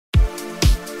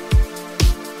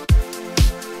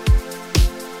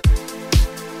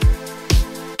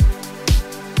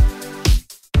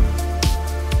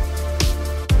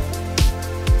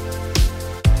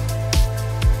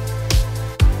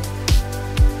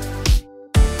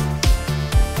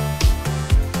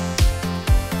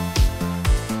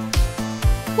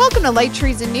Welcome to Light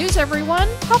Treason News, everyone.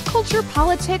 Pop culture,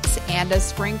 politics, and a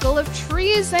sprinkle of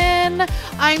treason.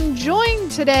 I'm joined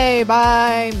today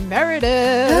by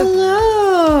Meredith.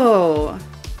 Hello.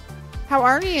 How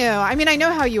are you? I mean, I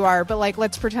know how you are, but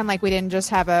let's pretend like we didn't just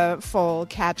have a full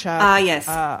catch up. Yes.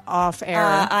 Off air.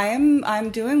 I'm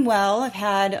doing well. I've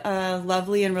had a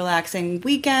lovely and relaxing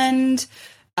weekend,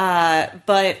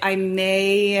 but I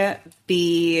may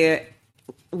be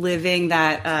living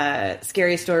that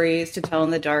scary stories to tell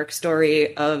in the dark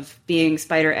story of being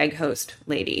spider egg host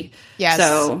lady. Yes,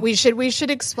 so we should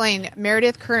explain.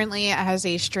 Meredith currently has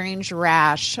a strange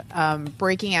rash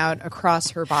breaking out across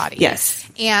her body. Yes,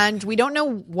 and we don't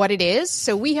know what it is,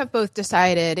 so we have both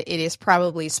decided it is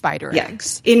probably spider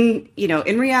eggs. In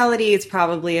reality, it's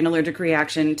probably an allergic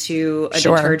reaction to a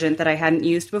detergent that I hadn't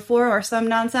used before, or some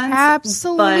nonsense.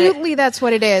 Absolutely, that's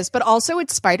what it is. But also,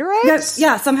 it's spider eggs.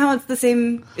 Yeah. Somehow it's the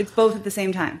same. It's both at the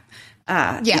same time.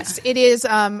 Yes, it is.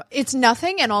 It's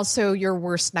nothing, and also your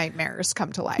worst nightmares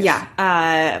come to life.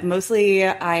 Yeah. Mostly,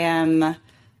 I am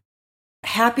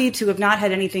happy to have not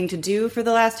had anything to do for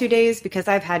the last 2 days because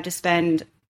I've had to spend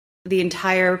the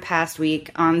entire past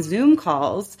week on Zoom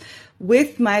calls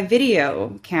with my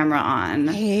video camera on.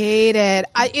 Hate it.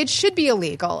 It should be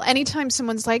illegal. Anytime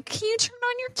someone's like, can you turn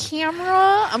on your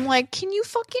camera? I'm like, can you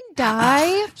fucking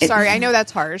die? Sorry, I know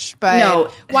that's harsh, but no.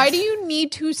 Why do you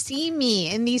need to see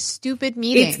me in these stupid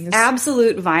meetings? It's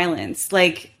absolute violence.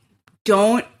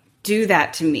 Don't do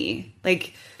that to me.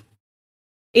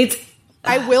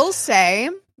 I will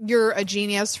say you're a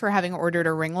genius for having ordered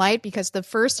a ring light, because the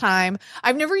first time,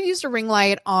 I've never used a ring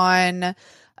light on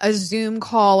a Zoom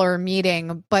call or a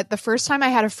meeting, but the first time I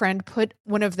had a friend put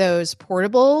one of those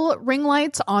portable ring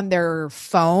lights on their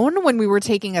phone when we were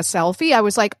taking a selfie, I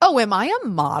was like, oh, am I a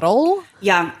model?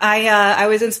 Yeah, I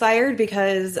was inspired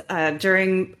because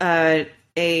during a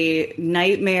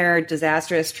nightmare,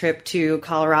 disastrous trip to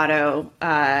Colorado,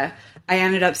 I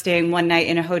ended up staying one night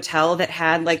in a hotel that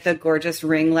had the gorgeous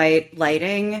ring light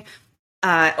lighting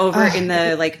over in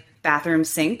the bathroom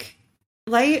sink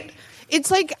light. It's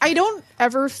I don't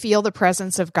ever feel the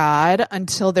presence of God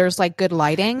until there's good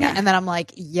lighting. Yeah. And then I'm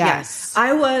like, yes.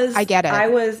 I get it. I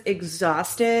was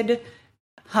exhausted,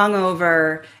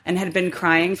 hungover, and had been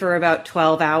crying for about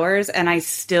 12 hours, and I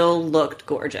still looked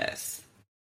gorgeous.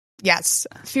 Yes.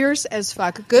 Fierce as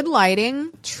fuck. Good lighting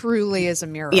truly is a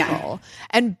miracle. Yeah.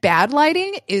 And bad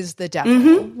lighting is the devil.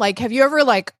 Mm-hmm. Have you ever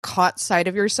caught sight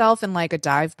of yourself in a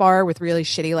dive bar with really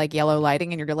shitty yellow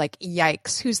lighting, and you're like,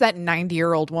 yikes, who's that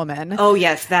 90-year-old woman? Oh,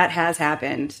 yes, that has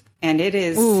happened. And it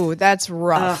is. Ooh, that's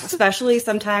rough. Especially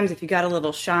sometimes if you got a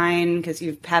little shine because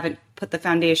you haven't put the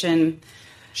foundation.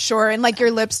 Sure, and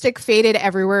your lipstick faded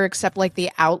everywhere except the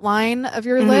outline of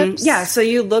your lips. Yeah, so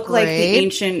you look like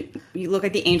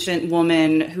the ancient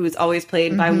woman who's always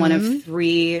played by one of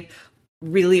 3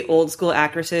 really old school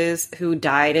actresses who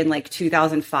died in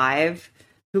 2005,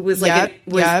 who was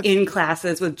in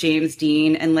classes with James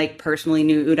Dean and like personally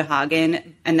knew Uta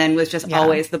Hagen, and then was just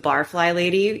always the barfly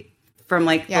lady from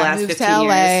like the last 15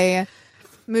 years.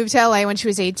 Moved to LA when she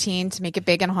was 18 to make it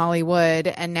big in Hollywood,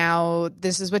 and now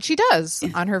this is what she does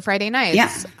on her Friday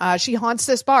nights. She haunts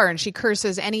this bar and she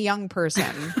curses any young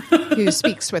person who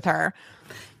speaks with her.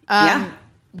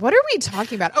 What are we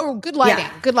talking about? Oh, good lighting.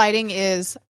 Good lighting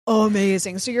is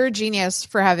amazing. So you're a genius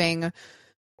for having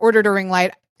ordered a ring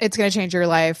light. It's going to change your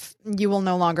life. You will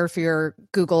no longer fear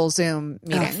Google Zoom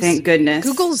meetings. Oh, thank goodness.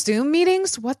 Google Zoom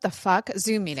meetings? What the fuck?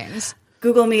 Zoom meetings.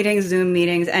 Google meetings, Zoom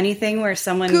meetings, anything where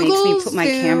someone makes me put my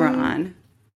camera on.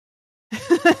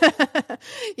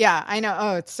 Yeah, I know.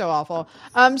 Oh, it's so awful.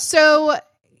 So,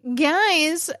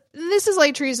 guys, this is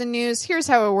Light Treason News. Here's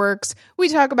how it works. We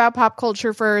talk about pop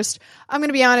culture first. I'm going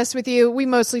to be honest with you. We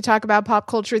mostly talk about pop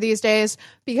culture these days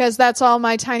because that's all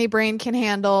my tiny brain can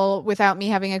handle without me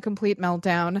having a complete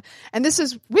meltdown. And this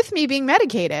is with me being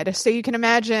medicated. So you can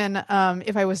imagine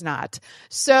if I was not.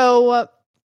 So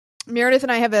Meredith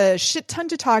and I have a shit ton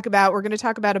to talk about. We're going to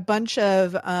talk about a bunch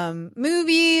of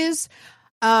movies.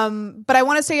 But I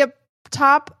want to say up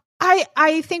top,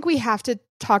 I think we have to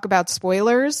talk about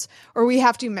spoilers, or we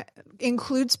have to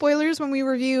include spoilers when we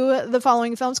review the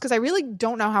following films, because I really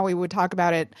don't know how we would talk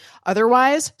about it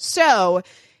otherwise. So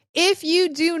if you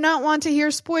do not want to hear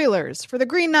spoilers for The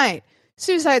Green Knight,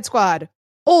 Suicide Squad,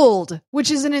 Old, which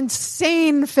is an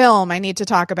insane film I need to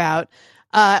talk about,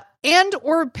 and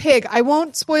or Pig. I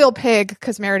won't spoil Pig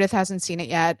because Meredith hasn't seen it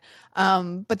yet.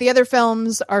 But the other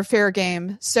films are fair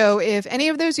game. So if any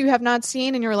of those you have not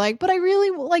seen and you're like, but I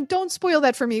really don't spoil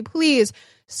that for me, please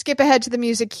skip ahead to the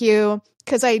music cue,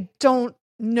 because I don't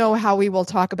know how we will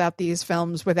talk about these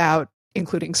films without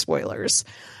including spoilers.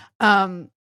 Right?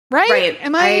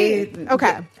 Am I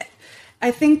okay?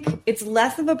 I think it's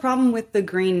less of a problem with The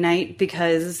Green Knight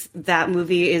because that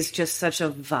movie is just such a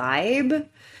vibe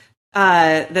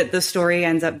that the story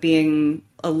ends up being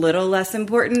a little less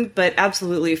important, but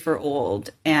absolutely for old.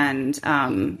 And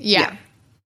yeah.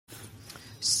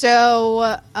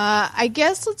 So I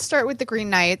guess let's start with The Green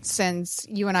Knight, since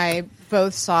you and I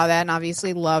both saw that and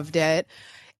obviously loved it.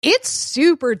 It's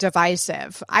super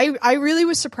divisive. I really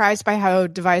was surprised by how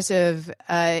divisive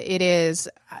it is.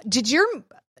 Did your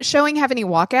showing have any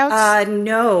walkouts?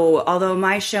 No, although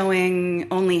my showing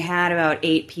only had about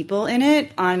 8 people in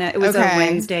it. It was a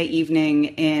Wednesday evening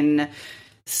in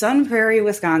Sun Prairie,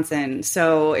 Wisconsin.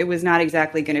 So it was not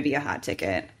exactly going to be a hot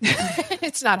ticket.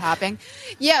 It's not hopping.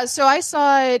 Yeah, so I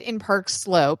saw it in Park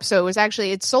Slope. So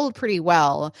it sold pretty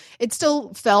well. It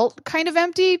still felt kind of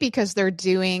empty because they're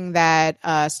doing that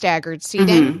staggered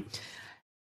seating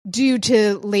due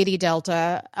to Lady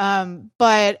Delta.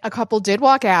 But a couple did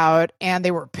walk out and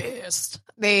they were pissed.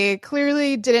 They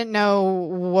clearly didn't know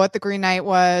what The Green Knight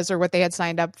was or what they had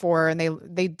signed up for. And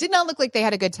they did not look like they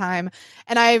had a good time.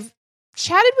 And I've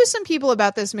chatted with some people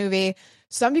about this movie.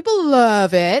 Some people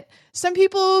love it. Some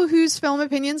people whose film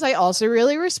opinions I also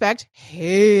really respect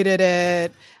hated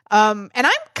it. And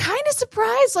I'm kind of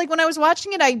surprised. Like when I was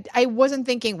watching it, I wasn't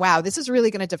thinking, wow, this is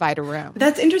really going to divide a room.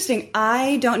 That's interesting.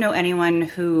 I don't know anyone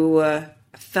who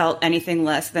felt anything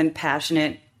less than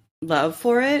passionate love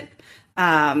for it.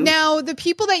 Now, the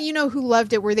people that you know who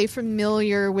loved it, were they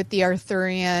familiar with the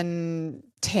Arthurian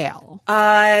tale?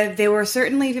 They were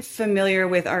certainly familiar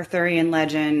with Arthurian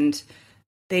legend.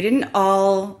 They didn't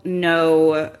all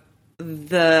know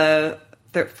the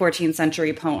 14th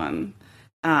century poem.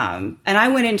 And I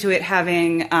went into it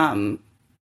having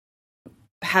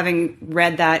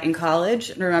read that in college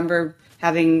and remember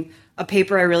having a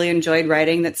paper I really enjoyed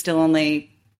writing that still only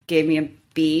gave me a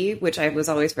B, which I was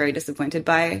always very disappointed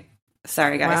by.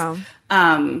 Sorry, guys. Wow.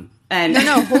 And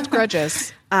no, hold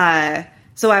grudges.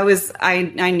 So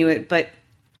I knew it, but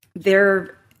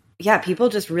people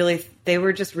they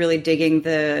were just really digging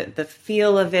the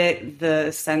feel of it,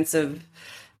 the sense of,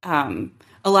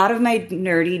 a lot of my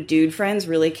nerdy dude friends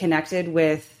really connected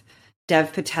with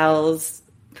Dev Patel's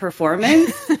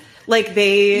performance. Like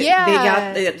they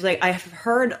got, like I've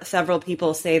heard several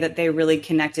people say that they really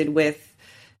connected with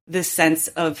the sense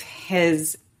of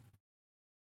his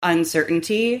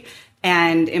uncertainty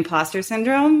and imposter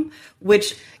syndrome,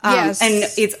 which and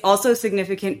it's also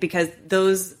significant because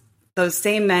those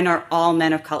same men are all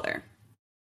men of color.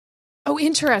 Oh,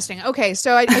 interesting. Okay,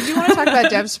 so I do want to talk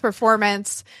about Dev's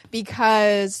performance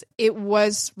because it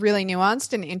was really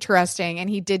nuanced and interesting, and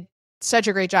he did such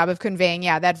a great job of conveying,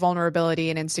 that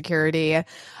vulnerability and insecurity.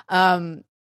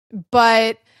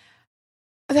 But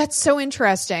that's so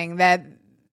interesting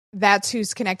that's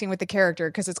who's connecting with the character,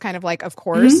 because it's kind of like, of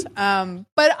course.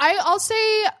 But I'll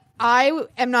say I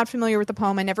am not familiar with the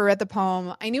poem. I never read the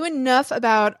poem. I knew enough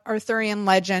about Arthurian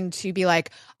legend to be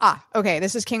like, okay,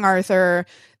 this is King Arthur.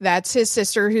 That's his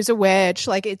sister who's a witch.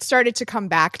 Like, it started to come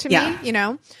back to me, you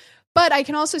know? But I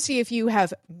can also see if you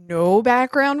have no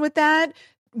background with that,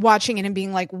 watching it and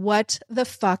being like, what the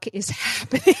fuck is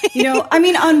happening? You know, I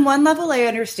mean, on one level, I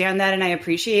understand that and I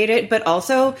appreciate it, but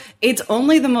also it's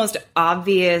only the most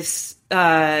obvious,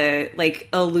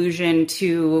 allusion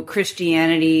to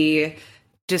Christianity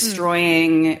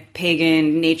destroying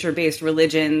pagan nature-based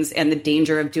religions and the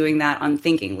danger of doing that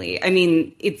unthinkingly. I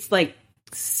mean, it's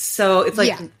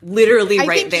literally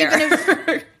right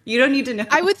there. You don't need to know.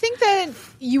 I would think that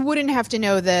you wouldn't have to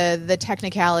know the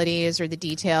technicalities or the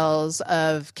details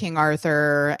of King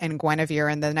Arthur and Guinevere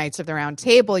and the Knights of the Round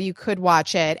Table. You could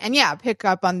watch it and pick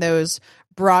up on those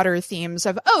broader themes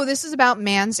of, this is about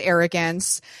man's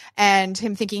arrogance and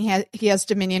him thinking he has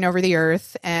dominion over the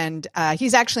earth, and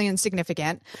he's actually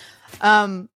insignificant.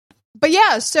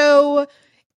 So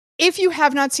if you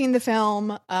have not seen the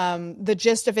film, the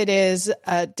gist of it is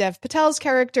Dev Patel's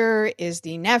character is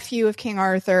the nephew of King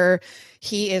Arthur.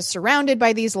 He is surrounded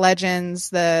by these legends,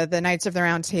 the Knights of the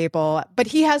Round Table, but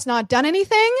he has not done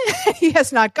anything. He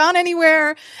has not gone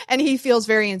anywhere, and he feels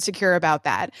very insecure about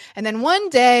that. And then one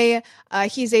day,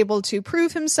 he's able to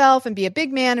prove himself and be a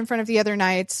big man in front of the other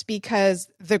knights because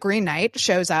the Green Knight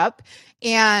shows up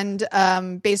and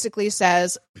basically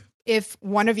says, if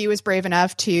one of you is brave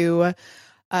enough to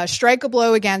strike a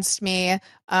blow against me,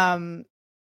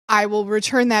 I will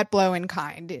return that blow in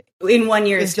kind. In 1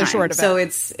 year's time. Short of so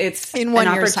it. It's in an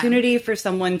opportunity for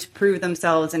someone to prove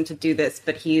themselves and to do this,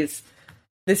 but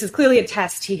this is clearly a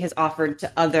test he has offered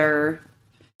to other,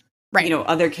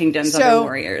 other kingdoms, other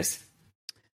warriors.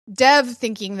 Dev,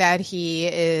 thinking that he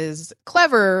is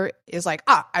clever, is like,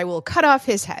 I will cut off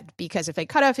his head, because if I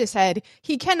cut off his head,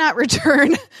 he cannot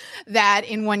return that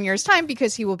in 1 year's time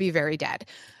because he will be very dead.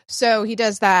 So he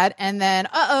does that, and then,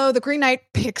 the Green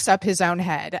Knight picks up his own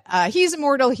head. He's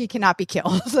immortal. He cannot be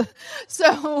killed.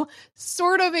 So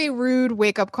sort of a rude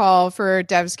wake-up call for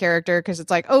Dev's character, because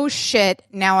it's like, oh, shit,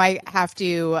 now I have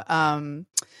to,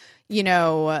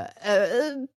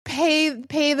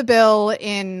 pay the bill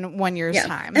in 1 year's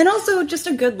time. And also just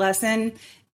a good lesson.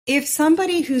 If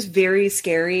somebody who's very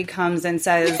scary comes and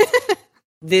says,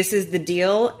 this is the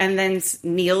deal, and then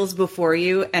kneels before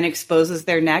you and exposes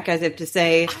their neck as if to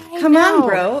say, come on,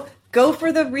 bro, go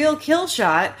for the real kill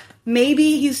shot.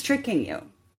 Maybe he's tricking you.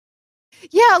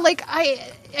 Yeah, like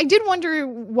I did wonder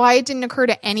why it didn't occur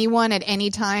to anyone at any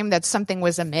time that something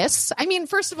was amiss. I mean,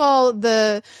 first of all,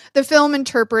 the film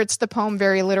interprets the poem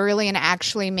very literally and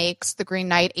actually makes the Green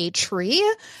Knight a tree,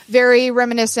 very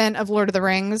reminiscent of Lord of the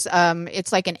Rings.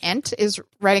 It's like an Ent is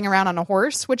riding around on a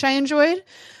horse, which I enjoyed.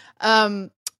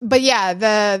 But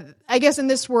yeah, I guess in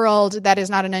this world, that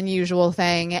is not an unusual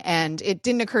thing. And it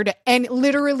didn't occur to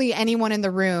literally anyone in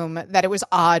the room that it was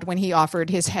odd when he offered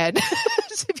his head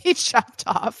to be chopped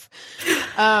off.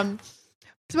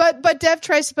 But Dev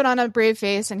tries to put on a brave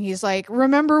face, and he's like,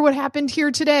 remember what happened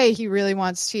here today. He really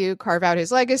wants to carve out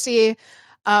his legacy.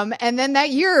 And then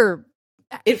that year,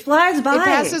 it flies by. It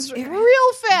passes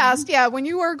real fast. Yeah, when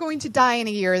you are going to die in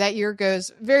a year, that year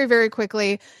goes very, very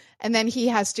quickly. And then he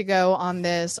has to go on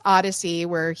this odyssey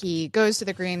where he goes to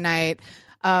the Green Knight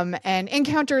and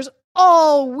encounters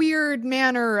all weird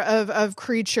manner of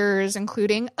creatures,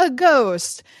 including a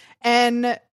ghost.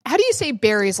 And how do you say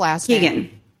Barry's last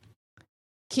name?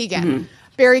 Keegan. Mm-hmm.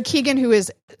 Barry Keegan, who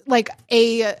is like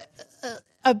a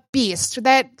beast.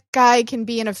 That guy can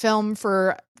be in a film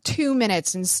for 2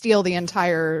 minutes and steal the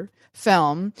entire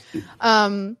film.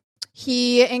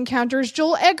 He encounters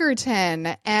Joel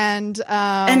Egerton and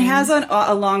has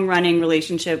a long running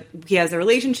relationship. He has a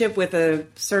relationship with a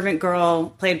servant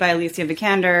girl played by Alicia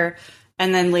Vikander,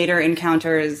 and then later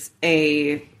encounters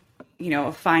a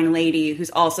fine lady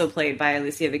who's also played by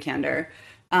Alicia Vikander.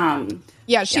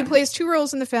 She plays 2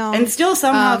 roles in the film, and still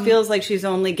somehow feels like she's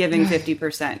only giving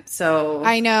 50%. So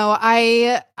I know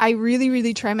I really,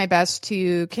 really try my best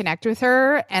to connect with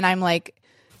her, and I'm like,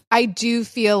 I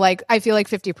feel like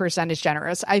 50% is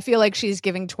generous. I feel like she's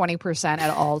giving 20% at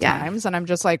all times, and I'm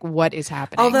just like, what is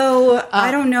happening? Although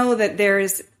I don't know that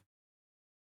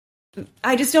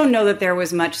I just don't know that there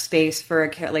was much space for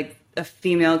a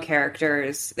female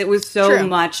characters. It was so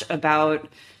much about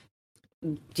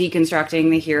deconstructing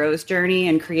the hero's journey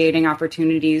and creating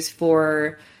opportunities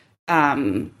for,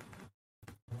 even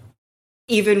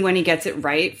when he gets it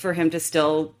right, for him to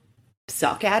still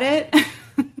suck at it.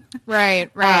 Right.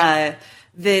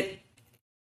 That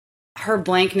her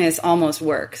blankness almost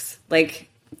works. Like,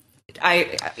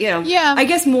 I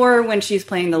guess more when she's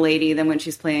playing the lady than when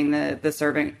she's playing the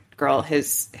servant girl,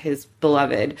 his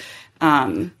beloved.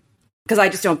 Because I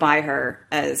just don't buy her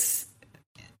as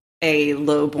a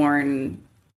low-born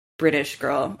British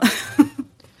girl.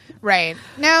 Right.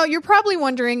 Now, you're probably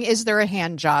wondering, is there a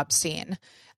hand job scene?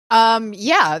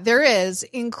 Yeah, there is,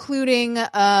 including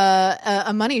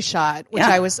a money shot, which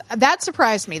that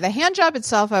surprised me. The hand job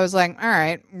itself, I was like, all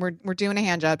right, we're doing a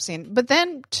hand job scene. But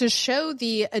then to show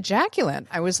the ejaculant,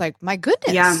 I was like, my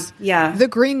goodness. Yeah. The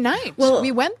Green Knight. Well,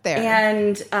 we went there.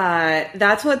 And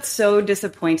that's what's so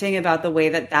disappointing about the way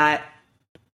that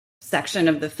section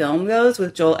of the film goes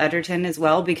with Joel Edgerton as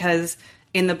well, because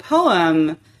in the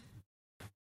poem,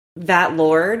 that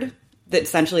lord, that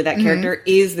essentially that character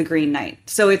is the Green Knight.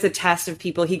 So it's a test of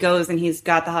people. He goes and he's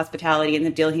got the hospitality, and the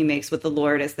deal he makes with the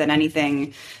Lord is that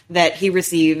anything that he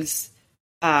receives,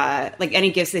 like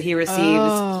any gifts that he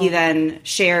receives, he then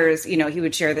shares, he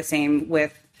would share the same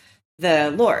with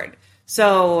the Lord.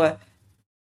 So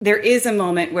there is a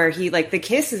moment where the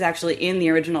kiss is actually in the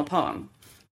original poem.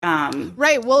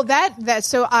 Right. Well,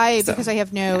 because I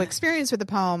have no experience with the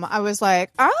poem, I was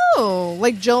like,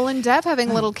 like Joel and Dev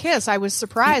having a little kiss. I was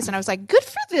surprised, and I was like, good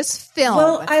for this film.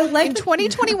 Well, I like in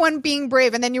 2021 being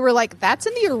brave, and then you were like, that's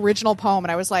in the original poem,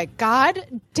 and I was like, God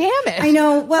damn it. I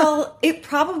know. Well, it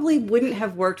probably wouldn't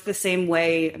have worked the same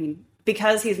way. I mean,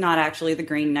 because he's not actually the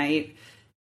Green Knight,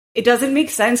 it doesn't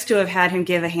make sense to have had him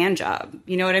give a hand job.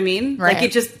 You know what I mean? Right. Like,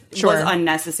 it just was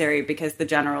unnecessary, because the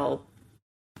general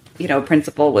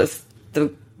principle was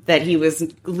that he was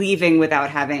leaving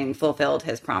without having fulfilled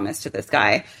his promise to this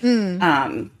guy.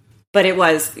 But it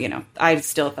was, I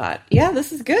still thought,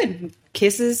 this is good.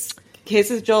 Kisses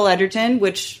Joel Edgerton,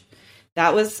 which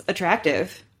that was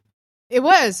attractive. It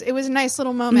was a nice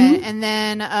little moment. And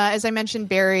then, as I mentioned,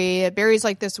 Barry's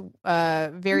like this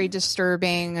very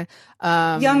disturbing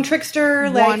young trickster,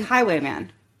 like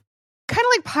highwayman. Kind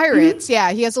of like pirates.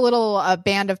 Yeah, he has a little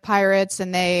band of pirates,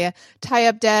 and they tie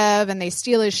up Dev and they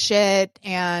steal his shit,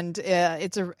 and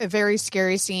it's a very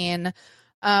scary scene.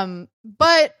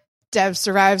 But Dev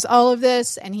survives all of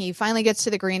this, and he finally gets to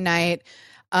the Green Knight.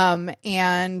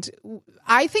 And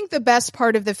I think the best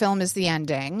part of the film is the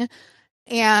ending.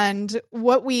 And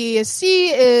what we see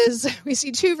is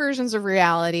two versions of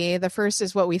reality. The first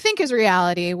is what we think is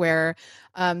reality, where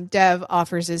Dev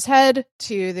offers his head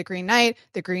to the Green Knight.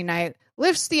 The Green Knight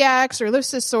lifts the axe or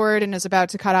lifts his sword and is about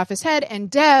to cut off his head. And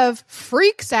Dev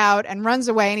freaks out and runs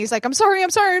away. And he's like, I'm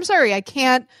sorry. I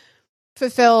can't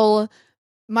fulfill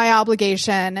my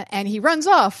obligation. And he runs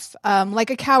off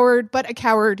like a coward, but a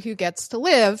coward who gets to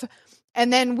live.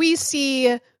 And then we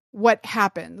see what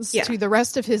happens to the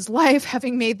rest of his life,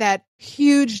 having made that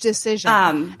huge decision.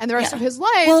 And the rest of his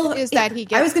life is that he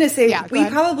gets... I was going to say, we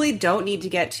probably don't need to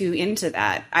get too into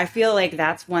that. I feel like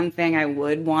that's one thing I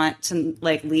would want to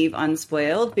like leave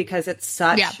unspoiled, because it's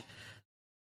such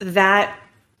that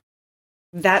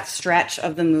stretch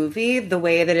of the movie, the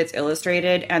way that it's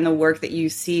illustrated and the work that you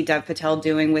see Dev Patel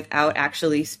doing without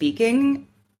actually speaking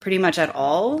pretty much at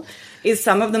all, is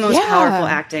some of the most powerful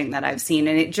acting that I've seen.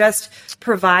 And it just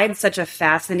provides such a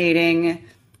fascinating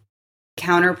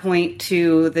counterpoint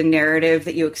to the narrative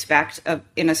that you expect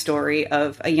in a story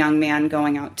of a young man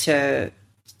going out to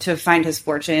find his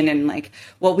fortune, and like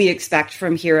what we expect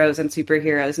from heroes and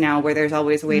superheroes now, where there's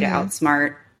always a way to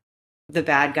outsmart the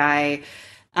bad guy.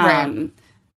 And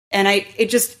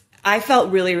I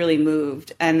felt really, really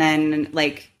moved. And then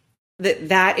like,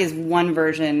 that is one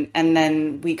version, and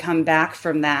then we come back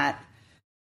from that,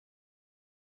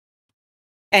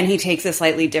 and he takes a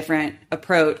slightly different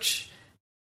approach,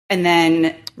 and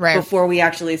then before we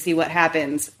actually see what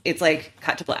happens, it's like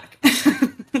cut to black.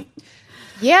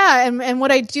 And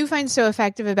what I do find so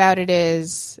effective about it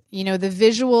is, you know, the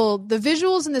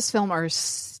visuals in this film are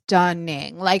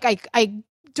stunning. Like I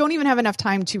don't even have enough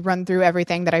time to run through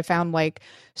everything that I found like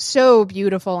so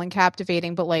beautiful and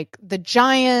captivating, but like the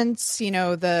giants, you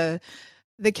know, the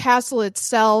castle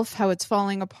itself, how it's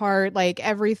falling apart, like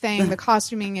everything, the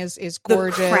costuming is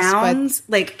gorgeous. The crowns,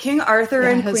 like King Arthur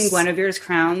and Queen Guinevere's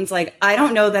crowns, like I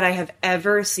don't know that I have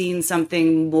ever seen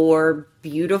something more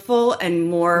beautiful and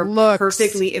more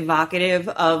perfectly evocative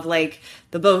of like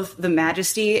both the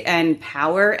majesty and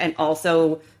power and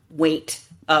also weight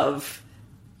of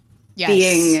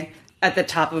being at the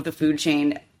top of the food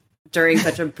chain during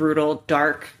such a brutal,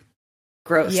 dark,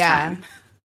 gross time.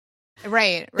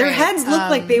 Right. Their heads look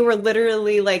like they were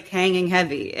literally like hanging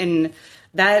heavy, and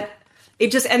they're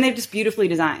just beautifully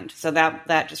designed. So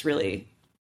that just really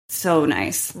so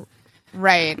nice.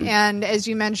 Right. And as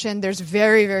you mentioned, there's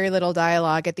very, very little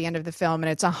dialogue at the end of the film, and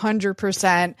it's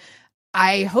 100%.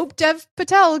 I hope Dev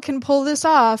Patel can pull this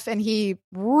off, and he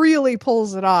really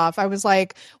pulls it off. I was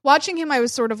like, watching him, I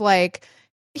was sort of like,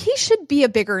 he should be a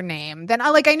bigger name than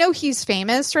I know he's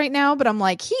famous right now, but I'm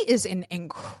like, he is an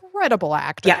incredible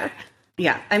actor.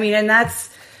 Yeah. I mean, and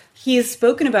he's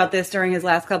spoken about this during his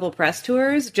last couple press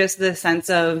tours, just the sense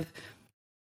of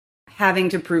having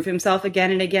to prove himself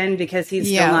again and again, because he's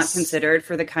still not considered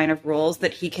for the kind of roles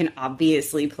that he can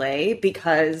obviously play,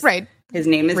 because his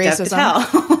name is Dev Patel.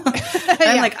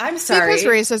 I'm like, I'm sorry.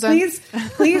 Because racism.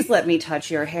 Please let me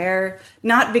touch your hair.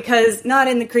 Not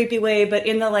in the creepy way, but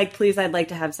in the like, please, I'd like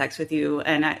to have sex with you.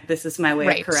 And this is my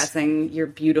way of caressing your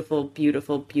beautiful,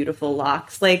 beautiful, beautiful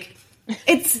locks. Like,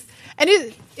 it's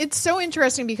so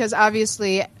interesting, because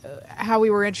obviously how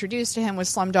we were introduced to him was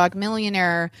Slumdog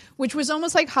Millionaire, which was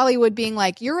almost like Hollywood being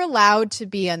like, you're allowed to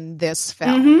be in this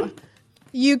film.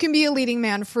 You can be a leading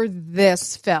man for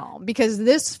this film, because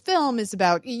this film is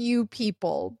about you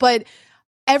people. But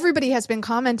everybody has been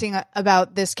commenting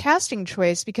about this casting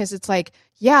choice, because it's like,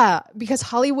 because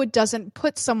Hollywood doesn't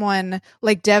put someone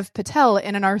like Dev Patel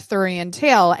in an Arthurian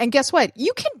tale. And guess what?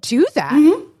 You can do that.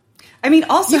 I mean,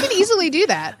 also, you can easily do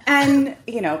that. And,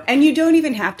 you know, and you don't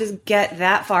even have to get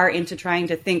that far into trying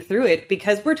to think through it,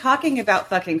 because we're talking about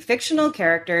fucking fictional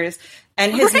characters,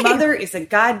 and his mother is a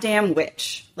goddamn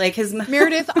witch. Like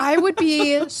Meredith, I would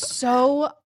be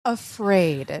so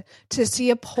afraid to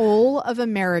see a poll of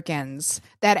Americans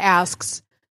that asks,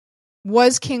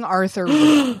 was King Arthur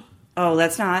real? Oh,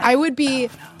 that's not. I would be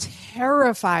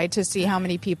terrified to see how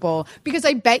many people, because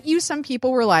I bet you some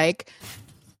people were like,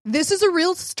 this is a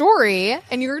real story,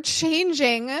 and you're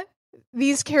changing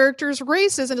these characters'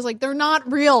 races, and it's like, they're not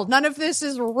real. None of this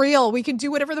is real. We can do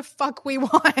whatever the fuck we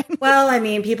want. Well, I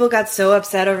mean, people got so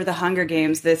upset over the Hunger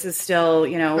Games. This is still,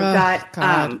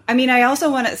 I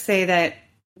also want to say that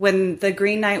when the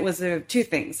Green Knight was two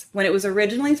things. When it was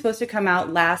originally supposed to come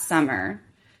out last summer,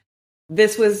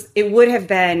 it would have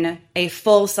been a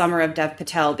full summer of Dev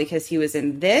Patel because he was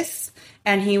in this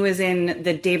and he was in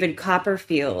the David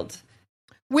Copperfield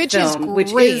which film, is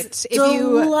great. Which is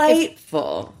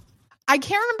delightful. I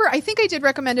can't remember. I think I did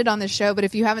recommend it on the show, but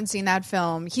if you haven't seen that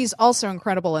film, he's also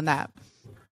incredible in that.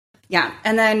 Yeah.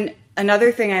 And then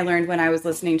another thing I learned when I was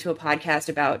listening to a podcast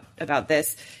about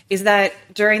this is that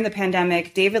during the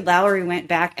pandemic, David Lowery went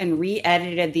back and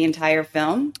re-edited the entire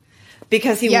film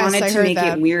because he wanted to make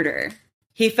it weirder.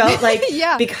 He felt like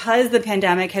because the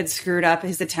pandemic had screwed up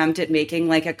his attempt at making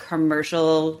like a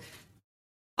commercial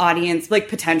audience, like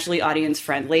potentially audience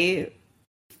friendly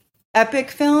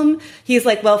epic film, he's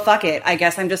like, well, fuck it. I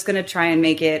guess I'm just going to try and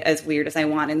make it as weird as I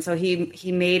want. And so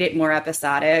he made it more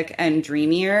episodic and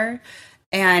dreamier.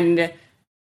 And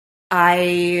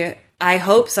I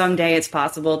hope someday it's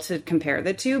possible to compare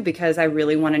the two because I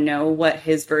really want to know what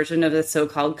his version of the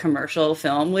so-called commercial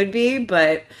film would be.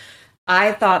 But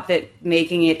I thought that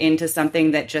making it into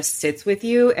something that just sits with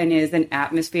you and is an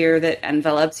atmosphere that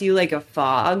envelops you like a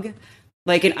fog,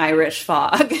 like an Irish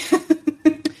fog.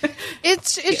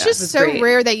 It's just so great.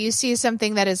 Rare that you see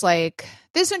something that is like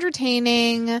this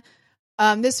entertaining,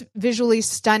 this visually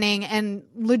stunning, and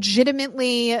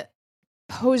legitimately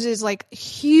poses like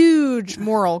huge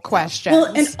moral questions. Well,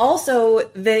 and also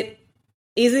that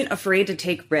isn't afraid to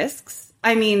take risks.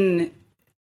 I mean,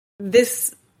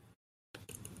 David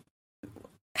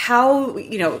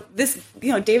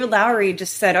Lowery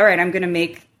just said, all right, I'm going to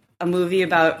make a movie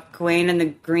about Gawain and the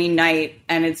Green Knight,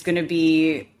 and it's going to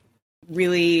be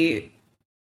really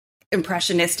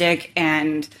impressionistic,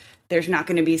 and there's not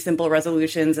going to be simple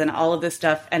resolutions and all of this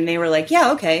stuff. And they were like,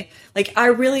 yeah, okay. Like, I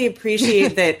really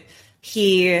appreciate that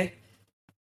he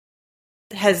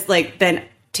has like been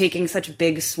taking such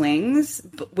big swings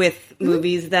with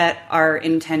movies that are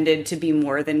intended to be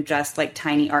more than just like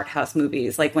tiny art house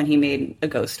movies, like when he made A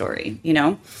Ghost Story, you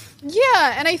know?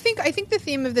 Yeah, and I think the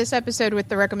theme of this episode with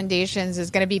the recommendations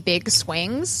is going to be big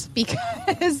swings,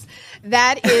 because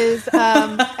that is,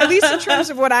 at least in terms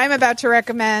of what I'm about to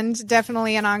recommend,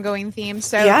 definitely an ongoing theme.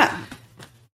 So yeah.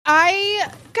 I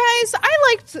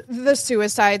liked the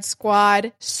Suicide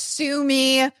Squad. Sue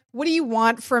me. What do you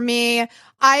want from me?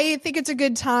 I think it's a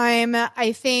good time.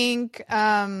 I think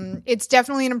it's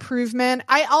definitely an improvement.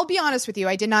 I'll be honest with you.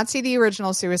 I did not see the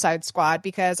original Suicide Squad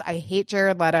because I hate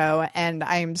Jared Leto, and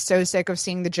I'm so sick of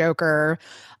seeing the Joker.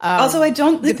 Also,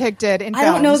 depicted in films.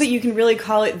 I don't know that you can really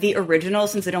call it the original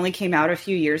since it only came out a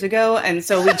few years ago, and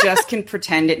so we just can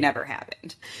pretend it never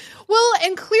happened. Well,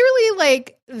 and clearly,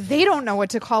 like, they don't know what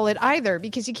to call it either,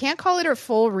 because you can't call it a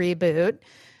full reboot.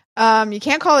 You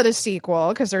can't call it a sequel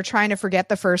because they're trying to forget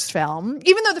the first film,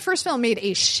 even though the first film made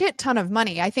a shit ton of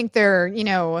money. I think they're,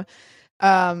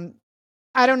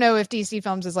 I don't know if DC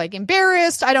Films is like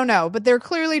embarrassed. I don't know, but they're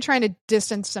clearly trying to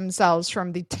distance themselves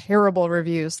from the terrible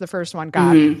reviews the first one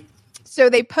got. Mm-hmm. So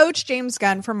they poached James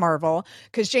Gunn from Marvel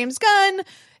because James Gunn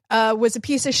was a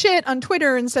piece of shit on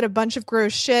Twitter and said a bunch of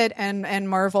gross shit, and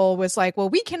Marvel was like, well,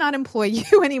 we cannot employ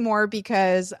you anymore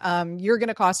because you're going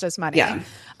to cost us money. Yeah.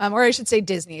 Or I should say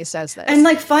Disney says this. And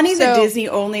like funny that Disney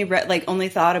only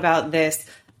thought about this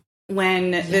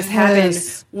when this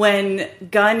happened, when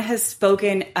Gunn has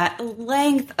spoken at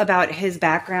length about his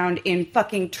background in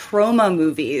fucking trauma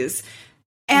movies.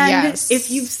 And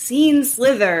if you've seen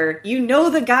Slither, you know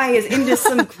the guy is into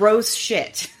some gross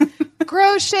shit.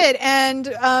 Gross shit. And,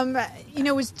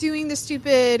 was doing the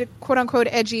stupid, quote-unquote,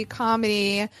 edgy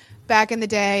comedy back in the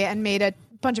day and made a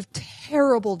bunch of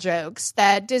terrible jokes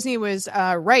that Disney was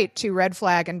right to red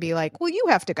flag and be like, well, you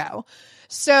have to go.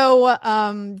 So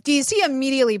DC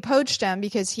immediately poached him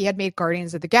because he had made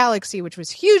Guardians of the Galaxy, which was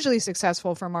hugely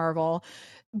successful for Marvel.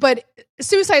 But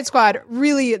Suicide Squad,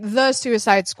 really, the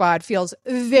Suicide Squad feels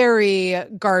very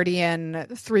Guardian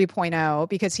 3.0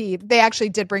 because they actually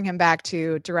did bring him back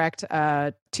to direct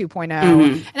 2.0.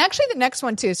 Mm-hmm. And actually the next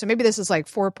one too. So maybe this is like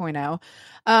 4.0.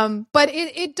 But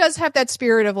it does have that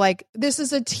spirit of like, this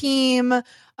is a team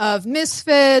of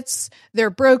misfits. They're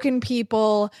broken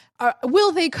people.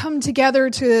 Will they come together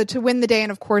to win the day?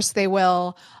 And of course they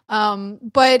will.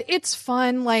 But it's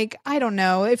fun. Like, I don't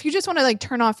know, if you just want to like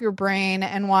turn off your brain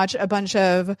and watch a bunch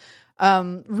of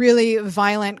really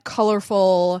violent,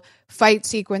 colorful fight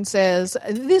sequences,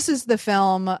 this is the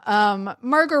film.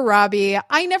 Margot Robbie,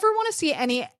 I never want to see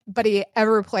anybody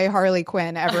ever play Harley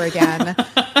Quinn ever again.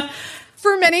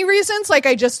 for many reasons. Like,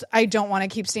 I don't want to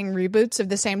keep seeing reboots of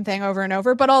the same thing over and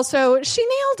over, but also she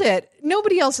nailed it.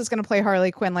 Nobody else is going to play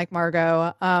Harley Quinn like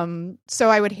Margot. So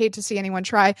I would hate to see anyone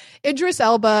try. Idris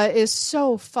Elba is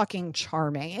so fucking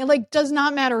charming. It like does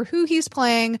not matter who he's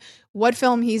playing, what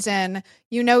film he's in,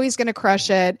 you know he's going to crush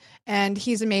it, and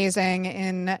he's amazing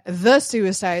in The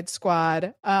Suicide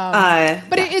Squad.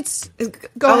 But it's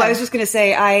go ahead. I was just going to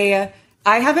say I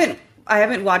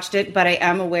haven't watched it, but I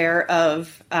am aware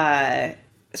of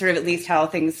sort of at least how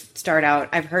things start out.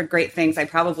 I've heard great things. I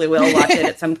probably will watch it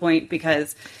at some point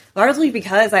largely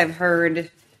because I've heard.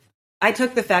 I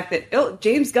took the fact that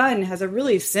James Gunn has a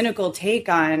really cynical take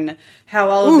on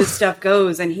how all of this stuff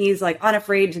goes, and he's like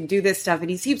unafraid to do this stuff, and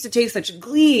he seems to take such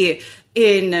glee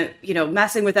in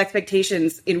messing with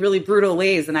expectations in really brutal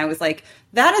ways. And I was like,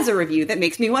 that is a review that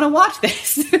makes me want to watch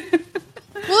this.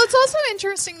 Well, it's also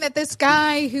interesting that this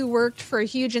guy who worked for a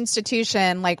huge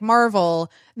institution like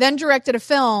Marvel then directed a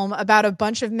film about a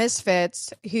bunch of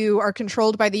misfits who are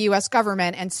controlled by the U.S.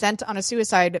 government and sent on a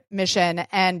suicide mission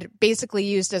and basically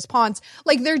used as pawns.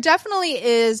 Like, there definitely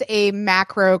is a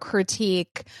macro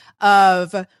critique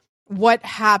of what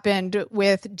happened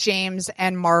with James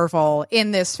and Marvel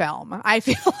in this film. I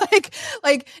feel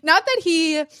like not that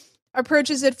he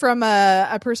approaches it from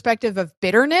a perspective of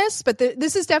bitterness, but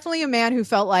this is definitely a man who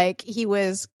felt like he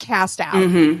was cast out.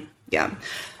 Mm-hmm. Yeah.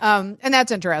 And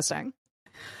that's interesting.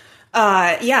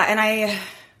 Yeah. And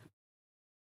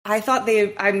I thought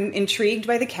I'm intrigued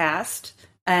by the cast,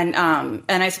 and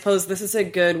I suppose this is a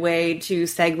good way to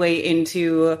segue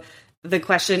into the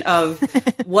question of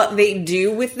what they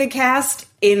do with the cast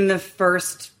in the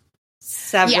first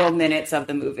several minutes of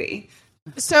the movie.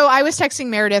 So I was texting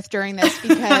Meredith during this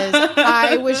because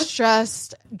I was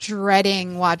just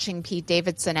dreading watching Pete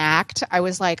Davidson act. I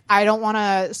was like, I don't want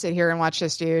to sit here and watch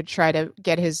this dude try to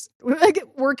get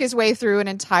work his way through an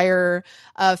entire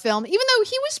film, even though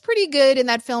he was pretty good in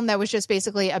that film that was just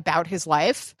basically about his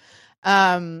life.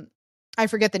 I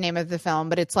forget the name of the film,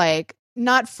 but it's like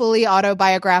not fully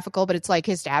autobiographical, but it's like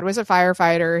his dad was a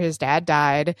firefighter, his dad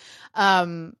died.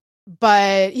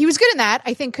 But he was good in that,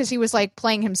 I think, because he was like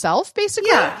playing himself,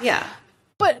 basically. Yeah.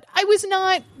 But I was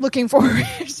not looking forward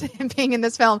to him being in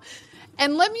this film.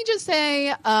 And let me just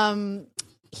say,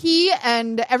 he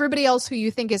and everybody else who you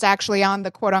think is actually on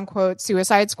the quote unquote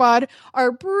Suicide Squad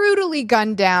are brutally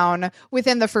gunned down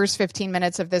within the first 15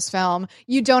 minutes of this film.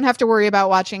 You don't have to worry about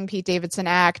watching Pete Davidson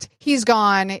act. He's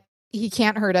gone. He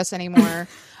can't hurt us anymore.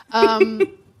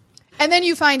 And then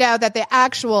you find out that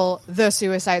the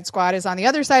Suicide Squad is on the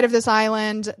other side of this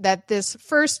island, that this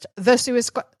first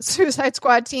Suicide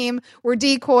Squad team were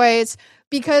decoys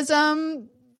because the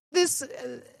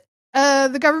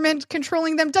government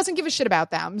controlling them doesn't give a shit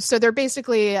about them. So they're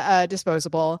basically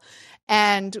disposable.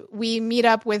 And we meet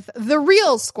up with the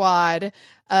real squad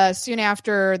soon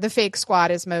after the fake squad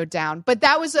is mowed down. But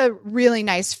that was a really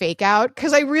nice fake out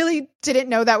because I really didn't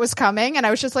know that was coming. And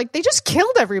I was just like, they just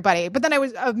killed everybody. But then I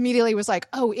was immediately like,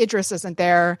 oh, Idris isn't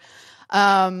there.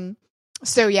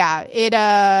 So yeah, it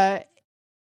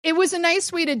was a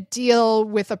nice way to deal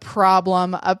with a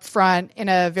problem up front in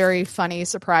a very funny,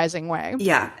 surprising way.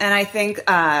 Yeah. And I think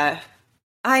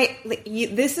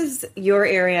this is your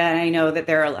area, and I know that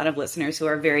there are a lot of listeners who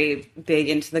are very big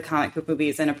into the comic book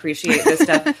movies and appreciate this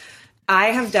stuff. I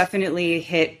have definitely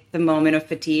hit the moment of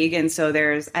fatigue, and so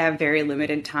I have very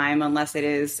limited time unless it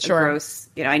is a gross,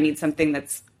 I need something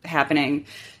that's happening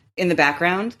in the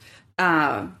background,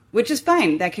 which is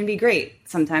fine. That can be great.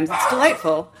 Sometimes it's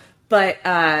delightful. But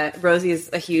Rosie is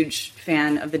a huge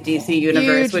fan of the DC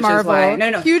universe, which Marvel. Is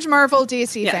why huge Marvel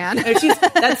DC fan. No,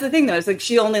 that's the thing, though. It's like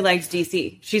she only likes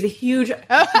DC. She's a huge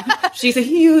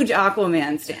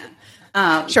Aquaman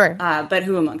stan. Sure, but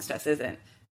who amongst us isn't?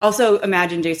 Also,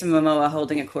 imagine Jason Momoa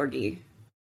holding a corgi.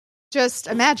 Just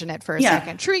imagine it for a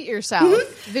second. Treat yourself.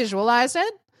 Mm-hmm. Visualize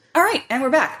it. All right, and we're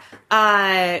back.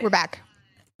 We're back.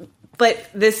 But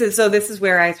this is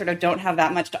where I sort of don't have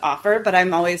that much to offer, but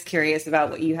I'm always curious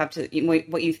about what you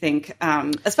think,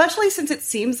 especially since it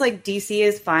seems like DC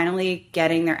is finally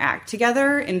getting their act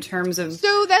together in terms of.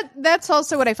 So that's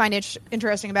also what I find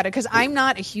interesting about it, because I'm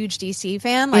not a huge DC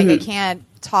fan. Like, I can't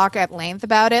talk at length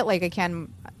about it like I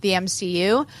can the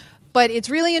MCU. But it's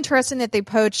really interesting that they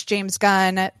poached James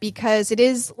Gunn, because it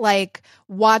is like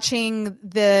watching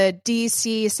the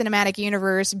DC cinematic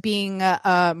universe being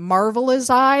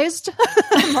Marvelized.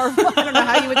 I don't know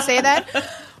how you would say that.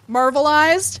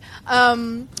 Marvelized.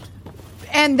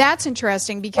 And that's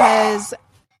interesting because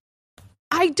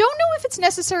I don't know if it's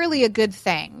necessarily a good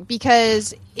thing,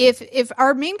 because if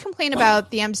our main complaint about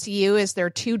the MCU is they're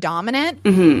too dominant,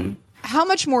 how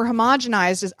much more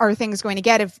homogenized are things going to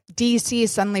get if DC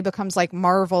suddenly becomes like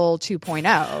Marvel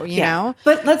 2.0, you know?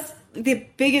 But the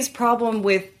biggest problem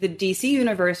with the DC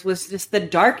universe was just the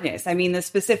darkness. I mean, the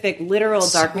specific literal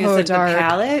darkness of the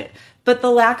palette, but the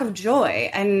lack of joy.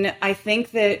 And I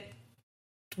think that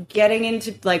getting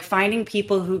into like finding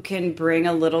people who can bring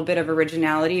a little bit of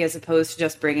originality as opposed to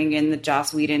just bringing in the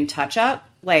Joss Whedon touch up,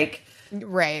 like,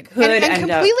 right. And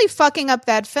completely fucking up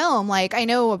that film. Like, I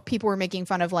know people were making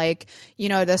fun of like, you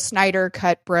know, the Snyder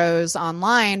Cut bros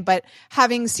online, but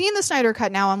having seen the Snyder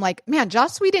Cut now, I'm like, man,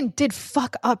 Joss Whedon did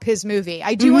fuck up his movie.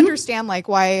 I do understand like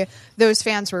why those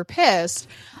fans were pissed.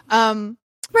 Right.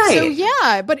 So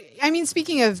yeah, but I mean,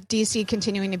 speaking of DC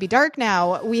continuing to be dark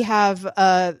now, we have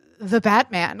the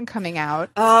Batman coming out.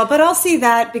 But I'll see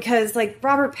that because like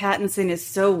Robert Pattinson is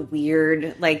so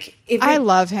weird. Like I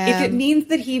love him. If it means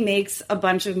that he makes a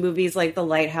bunch of movies like The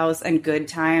Lighthouse and Good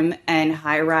Time and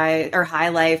High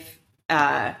Life,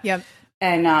 yep.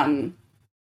 And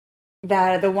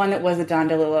the one that was a Don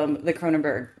DeLillo, the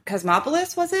Cronenberg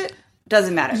Cosmopolis, was it?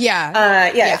 Doesn't matter.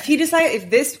 Yeah. If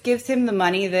this gives him the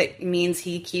money that means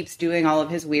he keeps doing all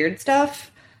of his weird stuff,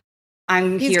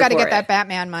 he's got to get that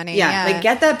Batman money. Yeah, like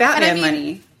get that Batman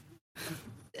money.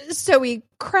 Zoe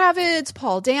Kravitz,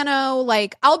 Paul Dano,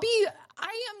 like I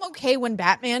am okay when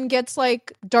Batman gets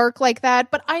like dark like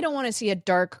that, but I don't want to see a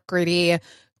dark, gritty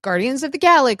Guardians of the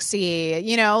Galaxy.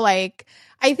 You know, like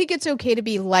I think it's okay to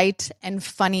be light and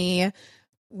funny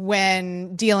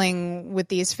when dealing with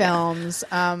these films,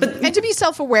 and to be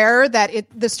self-aware that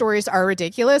the stories are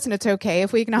ridiculous, and it's okay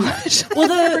if we acknowledge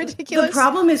they're ridiculous. The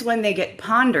problem is when they get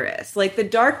ponderous. Like the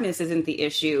darkness isn't the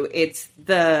issue; it's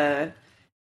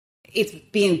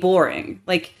being boring.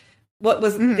 Like what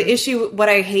was the issue? What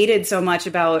I hated so much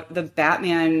about the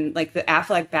Batman, like the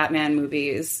Affleck Batman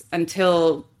movies,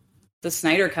 until the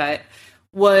Snyder Cut,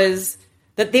 was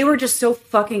that they were just so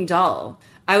fucking dull.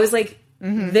 I was like,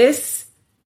 this.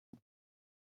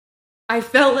 I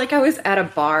felt like I was at a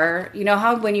bar. You know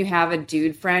how when you have a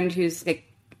dude friend who's like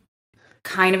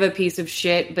kind of a piece of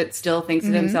shit, but still thinks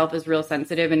of himself as real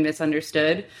sensitive and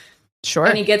misunderstood? Sure.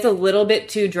 And he gets a little bit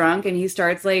too drunk and he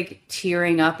starts like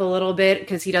tearing up a little bit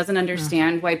because he doesn't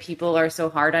understand why people are so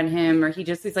hard on him, or he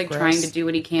just is like trying to do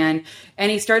what he can.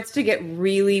 And he starts to get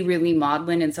really, really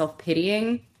maudlin and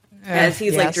self-pitying as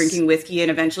he's like drinking whiskey, and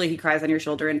eventually he cries on your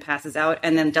shoulder and passes out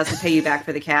and then doesn't pay you back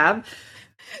for the cab.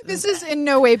 This is in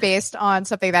no way based on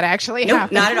something that actually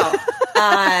happened. Not at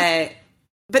all.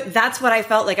 But that's what I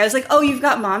felt like. I was like, oh, you've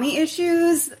got mommy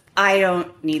issues? I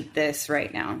don't need this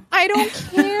right now. I don't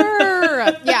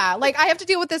care. Yeah, like I have to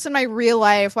deal with this in my real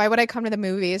life. Why would I come to the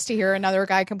movies to hear another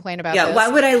guy complain about this? Why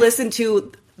would I listen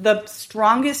to the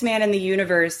strongest man in the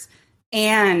universe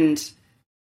and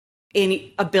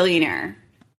a billionaire?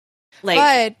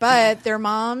 Like, but their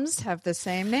moms have the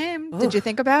same name. Did you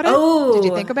think about it? Did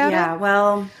you think about it? Yeah,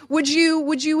 well, would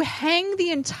you hang the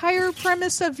entire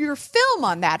premise of your film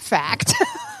on that fact?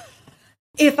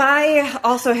 If I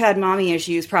also had mommy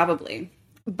issues, probably.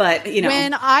 But, you know,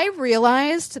 when I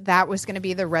realized that was going to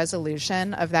be the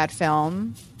resolution of that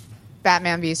film,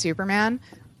 Batman v Superman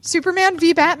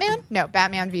v Batman? No,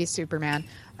 Batman v Superman.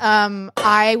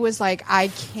 I was like, I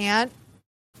can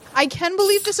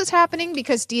believe this is happening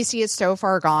because DC is so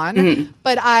far gone,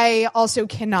 but I also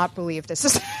cannot believe this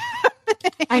is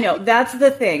happening. I know. That's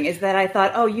the thing, is that I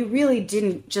thought, oh, you really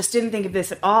didn't think of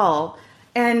this at all.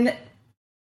 And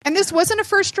this wasn't a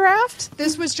first draft.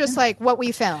 This was just like what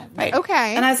we filmed. Right.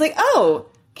 Okay. And I was like, oh,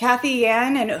 Kathy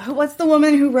Yan, and what's the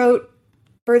woman who wrote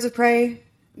Birds of Prey?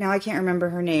 Now I can't remember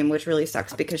her name, which really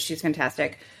sucks because she's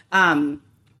fantastic. That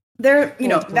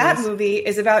movie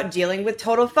is about dealing with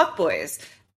total fuckboys.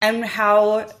 And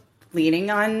how leaning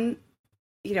on,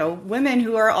 women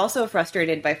who are also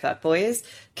frustrated by fuckboys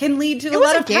can lead to a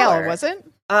lot of power. It wasn't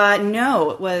Gail, was it?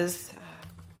 No, it was.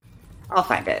 I'll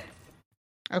find it.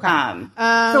 Okay.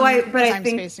 I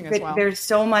think that there's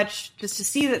so much, just to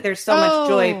see that there's so much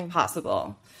joy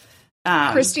possible.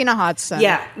 Christina Hodson.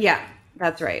 Yeah,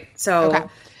 that's right. So okay.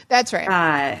 That's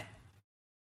right.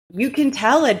 You can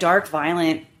tell a dark,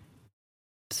 violent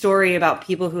story about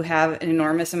people who have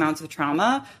enormous amounts of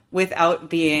trauma without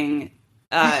being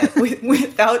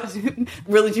without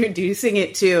really reducing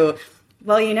it to,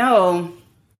 well,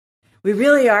 we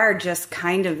really are just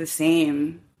kind of the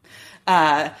same,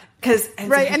 and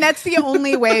that's the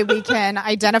only way we can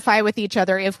identify with each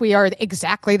other, if we are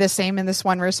exactly the same in this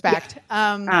one respect.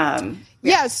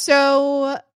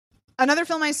 So another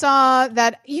film I saw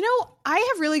that,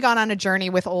 I have really gone on a journey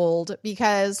with Old,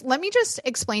 because let me just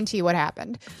explain to you what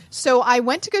happened. So I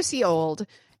went to go see Old,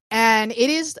 and it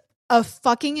is a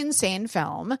fucking insane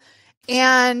film.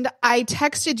 And I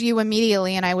texted you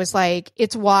immediately and I was like,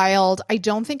 it's wild. I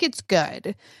don't think it's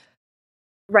good.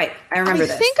 Right. I remember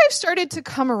this. I think I've started to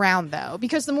come around, though,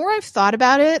 because the more I've thought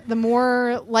about it, the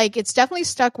more, like, it's definitely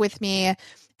stuck with me.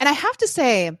 And I have to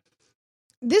say,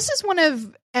 this is one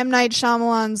of M. Night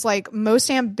Shyamalan's, like, most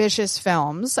ambitious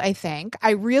films, I think.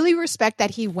 I really respect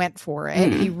that he went for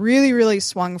it. He really, really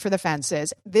swung for the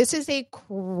fences. This is a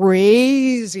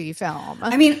crazy film.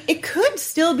 I mean, it could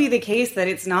still be the case that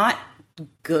it's not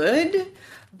good,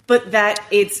 but that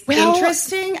it's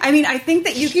interesting. I mean, I think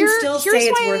that you can still say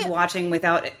it's worth watching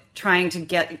without trying to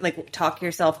get, like, talk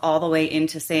yourself all the way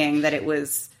into saying that it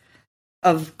was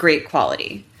of great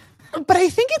quality. But I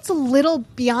think it's a little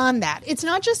beyond that. It's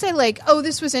not just say, like, oh,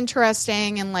 this was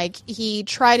interesting and, like, he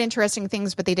tried interesting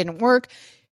things, but they didn't work.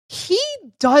 He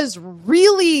does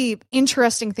really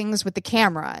interesting things with the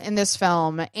camera in this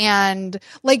film, and,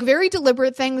 like, very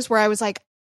deliberate things where I was like,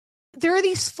 there are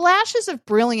these flashes of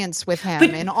brilliance with him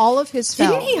in all of his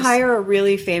films. Didn't he hire a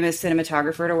really famous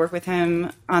cinematographer to work with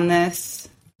him on this?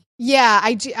 Yeah,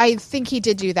 I think he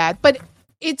did do that. But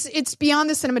it's beyond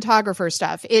the cinematographer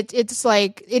stuff. It's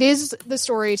like, it is the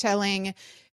storytelling.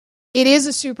 It is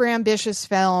a super ambitious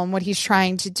film, what he's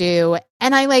trying to do.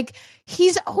 And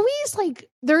he's always like,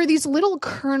 there are these little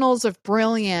kernels of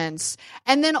brilliance.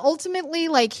 And then ultimately,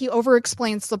 like, he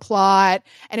over-explains the plot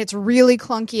and it's really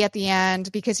clunky at the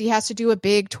end because he has to do a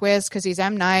big twist because he's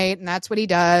M. Night and that's what he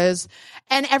does.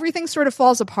 And everything sort of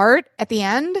falls apart at the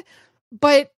end.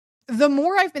 But the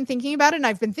more I've been thinking about it, and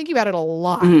I've been thinking about it a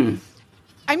lot,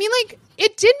 I mean, like,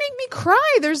 it did make me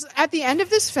cry. There's, at the end of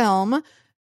this film,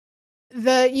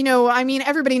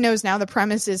 everybody knows now the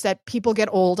premise is that people get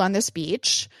old on this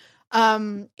beach.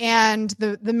 And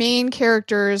the main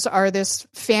characters are this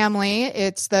family.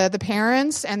 It's the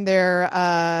parents and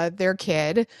their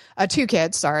kid, two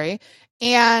kids, sorry.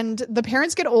 And the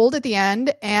parents get old at the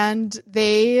end and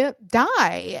they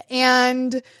die.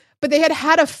 But they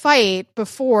had a fight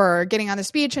before getting on this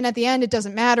beach. And at the end, it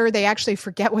doesn't matter. They actually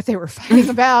forget what they were fighting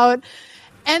about.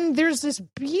 And there's this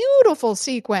beautiful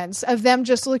sequence of them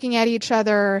just looking at each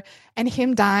other and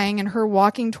him dying and her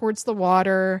walking towards the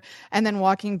water and then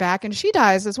walking back and she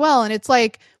dies as well. And it's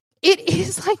like, it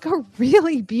is like a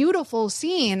really beautiful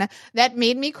scene that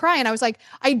made me cry. And I was like,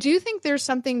 I do think there's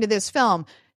something to this film.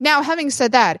 Now, having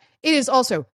said that, it is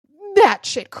also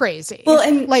batshit crazy. Well,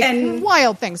 and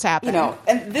wild things happen. You know,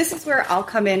 and this is where I'll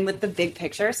come in with the big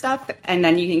picture stuff. And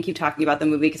then you can keep talking about the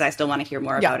movie because I still want to hear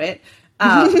more about it.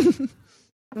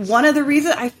 One of the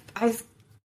reasons I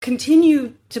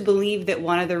continue to believe that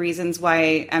one of the reasons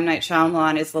why M. Night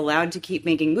Shyamalan is allowed to keep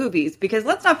making movies, because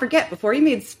let's not forget, before he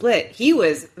made Split, he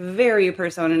was very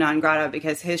persona non grata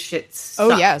because his shit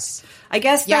sucked. Oh, yes. I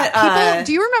guess that... people,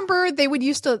 do you remember they would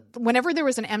used to, whenever there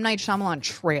was an M. Night Shyamalan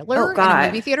trailer in a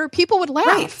movie theater, people would laugh.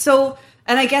 Right. So,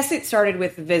 and I guess it started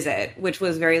with Visit, which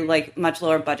was very, like, much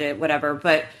lower budget, whatever,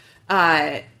 but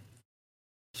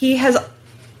he has...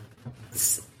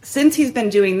 Since he's been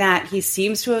doing that, he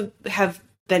seems to have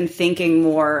been thinking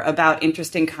more about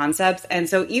interesting concepts. And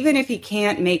so even if he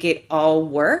can't make it all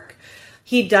work,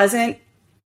 he's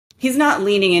not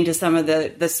leaning into some of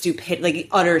the stupid, like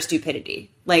utter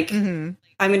stupidity. Like, I'm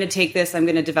going to take this, I'm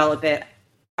going to develop it.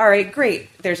 All right, great.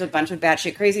 There's a bunch of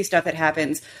batshit crazy stuff that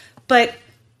happens. But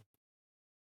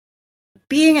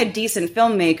being a decent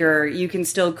filmmaker, you can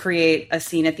still create a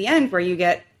scene at the end where you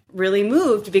get really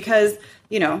moved because,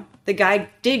 you know, the guy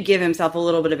did give himself a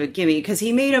little bit of a gimme because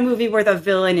he made a movie where the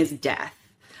villain is death.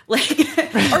 Like,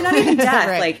 or not even death,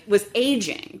 right. Like, was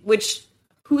aging, which,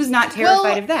 who's not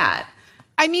terrified of that?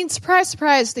 I mean, surprise,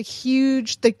 surprise,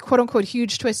 the quote unquote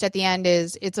huge twist at the end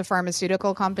is it's a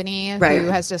pharmaceutical company who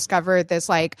has discovered this,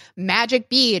 like, magic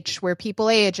beach where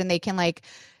people age and they can, like,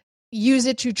 use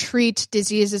it to treat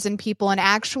diseases in people, and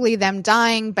actually them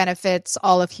dying benefits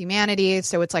all of humanity.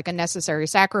 So it's like a necessary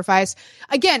sacrifice.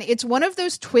 Again, it's one of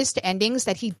those twist endings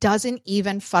that he doesn't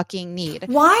even fucking need.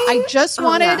 Why?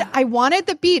 I wanted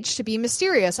the beach to be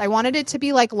mysterious. I wanted it to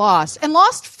be like Lost. And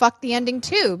Lost fucked the ending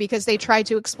too because they tried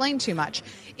to explain too much.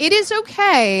 It is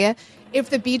okay if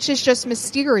the beach is just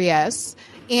mysterious.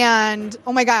 And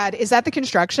oh my God, is that the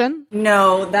construction?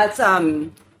 No, that's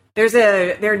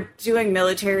they're doing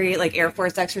military, like, Air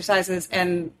Force exercises,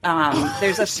 and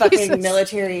there's a fucking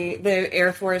military, the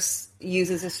Air Force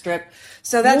uses a strip.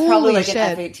 So that's probably like an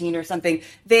F-18 or something.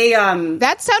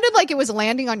 That sounded like it was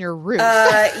landing on your roof.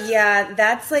 Yeah,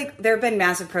 that's like, there have been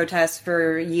massive protests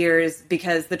for years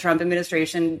because the Trump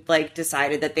administration, like,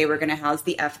 decided that they were going to house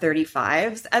the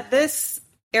F-35s at this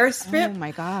airstrip. Oh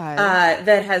my God.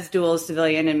 That has dual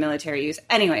civilian and military use.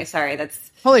 Anyway, sorry,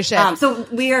 that's holy shit. So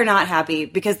we are not happy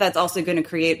because that's also going to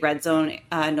create red zone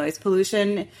noise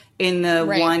pollution in the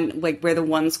one, like where the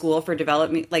one school for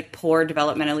development, like poor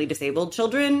developmentally disabled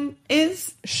children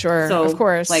is. Sure, so, of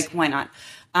course. Like, why not?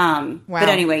 But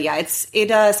anyway, yeah,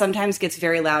 it sometimes gets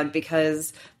very loud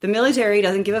because the military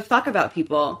doesn't give a fuck about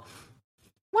people.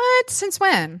 What? Since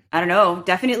when? I don't know.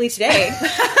 Definitely today.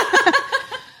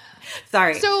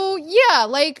 Sorry. So, yeah,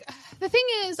 like, the thing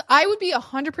is, I would be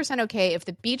 100% okay if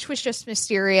the beach was just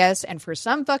mysterious and for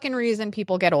some fucking reason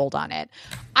people get old on it.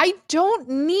 I don't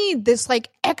need this, like,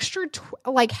 extra,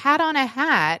 hat on a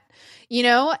hat, you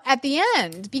know, at the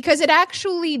end, because it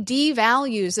actually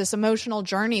devalues this emotional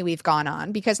journey we've gone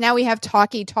on, because now we have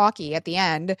talkie at the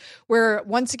end, where,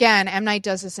 once again, M. Night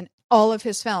does this in all of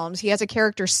his films. He has a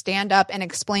character stand up and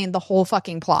explain the whole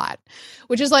fucking plot,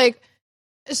 which is, like,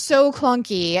 so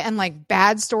clunky and like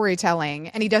bad storytelling,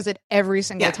 and he does it every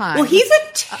single time. Well, he's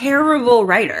a terrible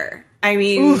writer. I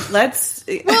mean, well,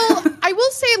 I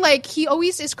will say, like, he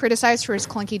always is criticized for his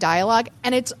clunky dialogue,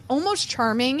 and it's almost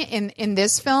charming in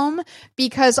this film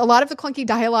because a lot of the clunky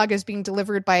dialogue is being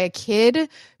delivered by a kid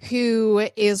who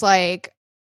is like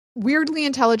weirdly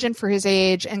intelligent for his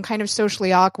age and kind of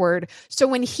socially awkward. So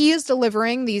when he is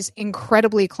delivering these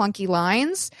incredibly clunky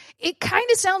lines, it kind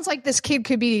of sounds like this kid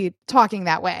could be talking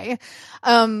that way.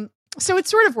 So it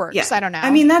sort of works. Yeah. I don't know.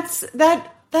 I mean,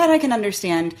 that I can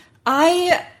understand.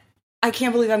 I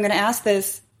can't believe I'm going to ask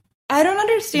this. I don't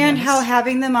understand how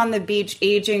having them on the beach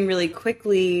aging really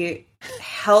quickly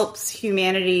helps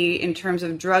humanity in terms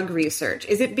of drug research.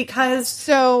 Is it because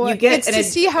you get it's to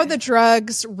see how the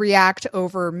drugs react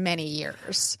over many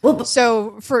years? Well,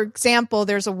 so, for example,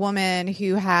 there's a woman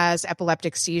who has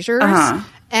epileptic seizures,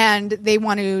 and they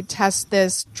want to test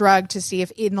this drug to see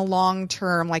if in the long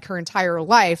term, like her entire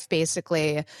life,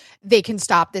 basically, they can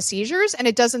stop the seizures. And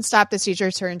it doesn't stop the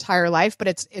seizures her entire life, but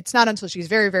it's not until she's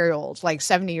very, very old, like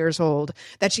 70 years old,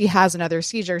 that she has another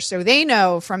seizure. So they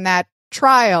know from that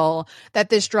trial that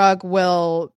this drug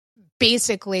will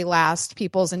basically last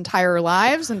people's entire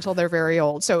lives until they're very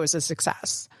old. So it was a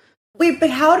success. Wait, but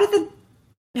how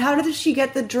did she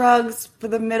get the drugs for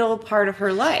the middle part of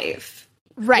her life?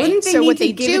 Right. Wouldn't they so need what to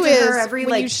they give do it to is her every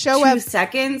when like you show 2 up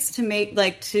seconds to make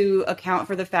to account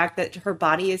for the fact that her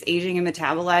body is aging and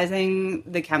metabolizing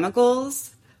the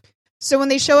chemicals? So when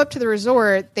they show up to the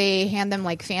resort, they hand them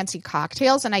like fancy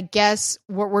cocktails. And I guess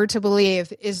what we're to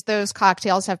believe is those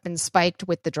cocktails have been spiked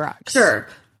with the drugs. Sure.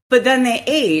 But then they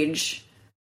age.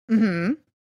 Mm-hmm.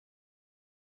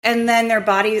 And then their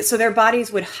bodies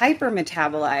would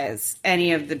hyper-metabolize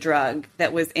any of the drug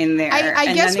that was in there.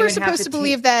 I guess we're supposed to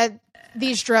believe that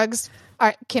these drugs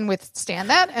can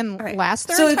withstand that and last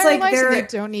their entire life, so they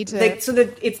don't need to... it's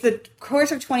the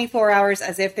course of 24 hours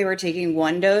as if they were taking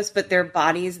one dose, but their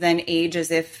bodies then age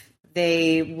as if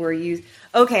they were used...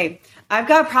 Okay, I've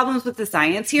got problems with the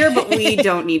science here, but we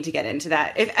don't need to get into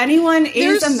that. If anyone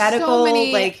is a medical,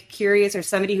 curious, or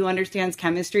somebody who understands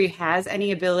chemistry, has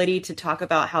any ability to talk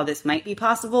about how this might be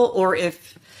possible, or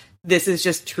if this is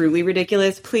just truly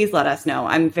ridiculous, please let us know.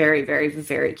 I'm very, very,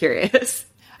 very curious.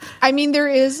 I mean, there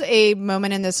is a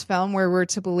moment in this film where we're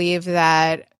to believe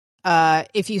that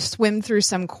if you swim through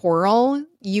some coral,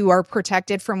 you are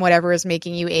protected from whatever is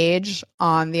making you age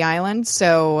on the island.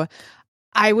 So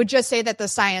I would just say that the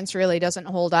science really doesn't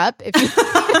hold up if you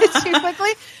it too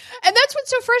quickly. And that's what's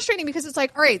so frustrating, because it's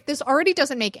like, all right, this already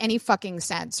doesn't make any fucking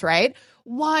sense, right?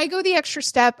 Why go the extra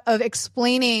step of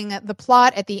explaining the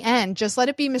plot at the end? Just let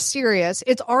it be mysterious.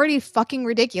 It's already fucking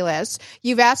ridiculous.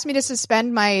 You've asked me to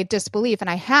suspend my disbelief, and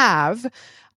I have.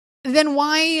 Then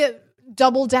why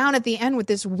double down at the end with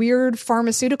this weird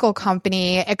pharmaceutical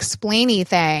company explainy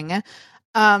thing?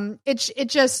 It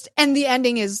just, and the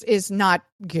ending is not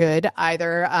good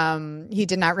either. He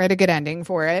did not write a good ending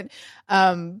for it.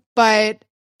 But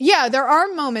yeah, there are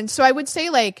moments. So I would say,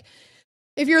 like,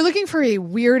 if you're looking for a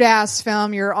weird ass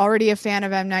film, you're already a fan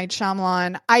of M. Night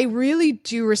Shyamalan. I really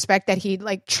do respect that he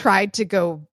tried to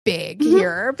go big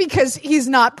here, because he's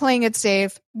not playing it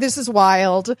safe. This is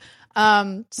wild.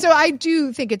 So I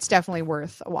do think it's definitely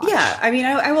worth a watch. Yeah, I mean,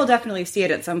 I will definitely see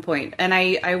it at some point. And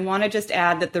I want to just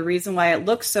add that the reason why it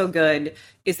looks so good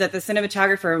is that the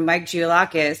cinematographer, Mike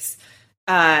Giolakis,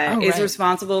 is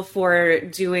responsible for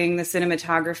doing the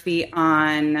cinematography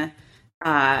on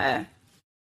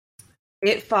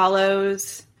It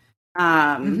Follows,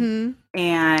 and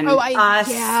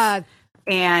Us,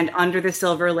 and Under the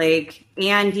Silver Lake,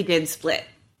 and he did Split.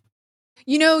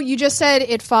 You know, you just said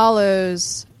It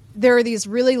Follows. There are these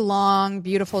really long,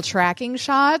 beautiful tracking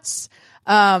shots.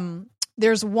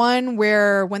 There's one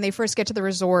where when they first get to the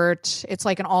resort, it's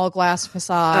like an all glass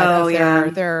facade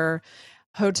of their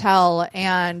hotel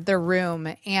and their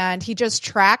room, and he just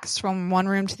tracks from one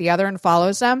room to the other and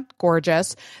follows them.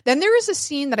 Gorgeous. Then there is a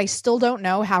scene that I still don't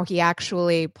know how he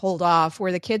actually pulled off,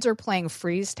 where the kids are playing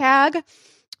freeze tag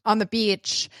on the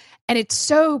beach, and it's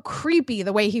so creepy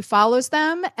the way he follows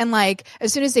them, and like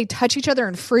as soon as they touch each other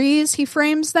and freeze, he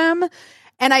frames them.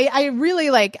 And I really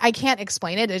like, I can't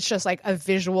explain it. It's just like a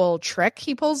visual trick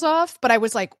he pulls off. But I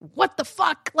was like, what the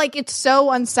fuck? Like, it's so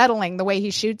unsettling the way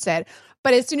he shoots it.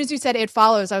 But as soon as you said It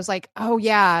Follows, I was like, oh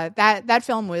yeah, that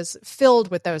film was filled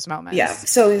with those moments. Yeah.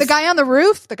 So the guy on the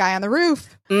roof.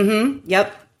 Mm-hmm.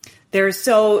 Yep. There's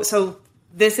so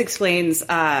this explains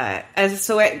as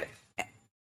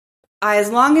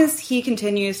long as he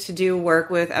continues to do work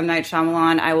with M. Night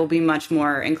Shyamalan, I will be much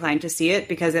more inclined to see it,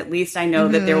 because at least I know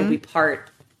that there will be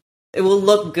it will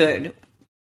look good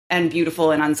and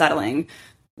beautiful and unsettling,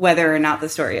 whether or not the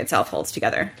story itself holds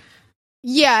together.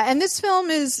 Yeah, and this film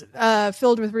is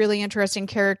filled with really interesting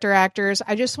character actors.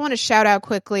 I just want to shout out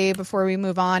quickly before we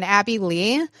move on, Abby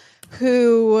Lee,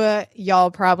 who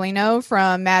y'all probably know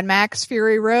from Mad Max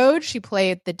Fury Road. She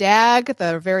played the Dag,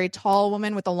 the very tall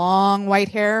woman with the long white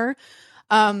hair.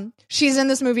 She's in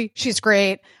this movie. She's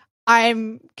great.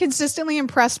 I'm consistently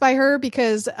impressed by her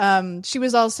because she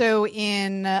was also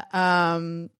in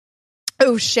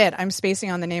oh shit, I'm spacing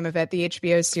on the name of it, the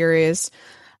HBO series.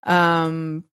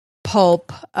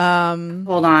 Pulp.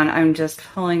 Hold on, I'm just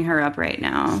pulling her up right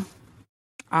now.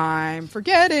 I'm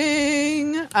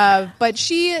forgetting. But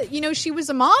she was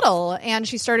a model and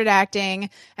she started acting.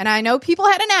 And I know people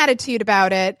had an attitude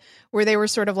about it where they were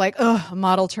sort of like, oh, a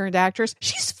model turned actress.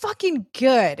 She's fucking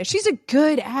good. She's a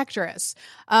good actress.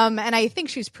 And I think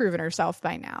she's proven herself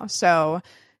by now. So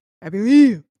I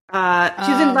believe. She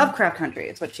was in Lovecraft Country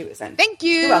is what she was in. Thank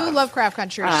you. Lovecraft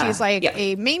Country. She's like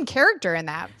a main character in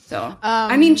that. So,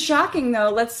 I mean, shocking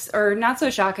though, or not so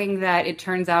shocking that it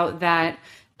turns out that,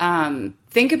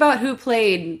 think about who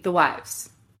played the wives.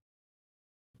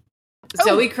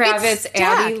 Zoe Kravitz,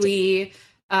 Abby Lee,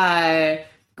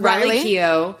 Riley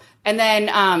Keough, and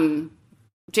then,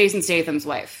 Jason Statham's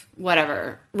wife,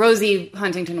 whatever, Rosie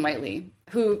Huntington Whiteley,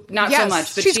 who not so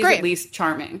much, but she's great. At least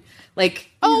charming. Like,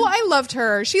 I loved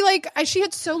her. She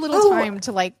had so little time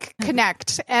to like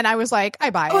connect, and I was like,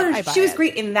 I buy it. She was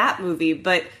great in that movie,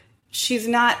 but she's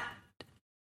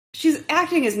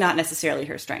acting is not necessarily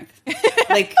her strength.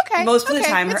 Like most of the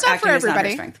time, her acting is not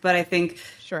her strength. But I think,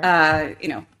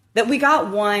 that we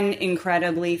got one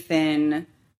incredibly thin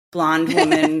blonde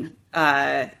woman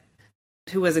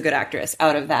who was a good actress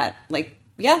out of that. Like,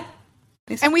 yeah.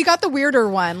 And we got the weirder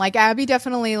one. Like, Abby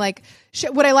definitely, like,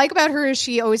 what I like about her is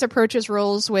she always approaches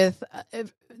roles with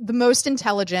the most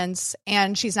intelligence,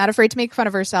 and she's not afraid to make fun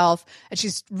of herself, and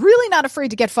she's really not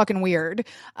afraid to get fucking weird.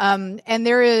 And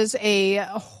there is a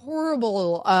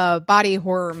horrible body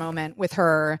horror moment with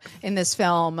her in this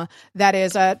film that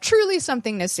is truly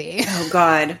something to see. Oh,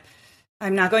 God.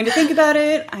 I'm not going to think about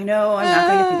it. I know I'm not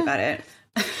going to think about it.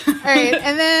 All right.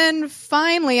 And then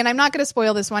finally, and I'm not going to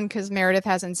spoil this one because Meredith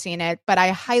hasn't seen it, but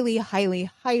I highly,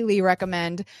 highly, highly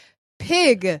recommend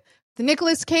Pig, the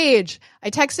Nicolas Cage. I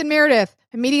texted Meredith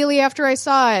immediately after I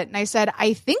saw it, and I said,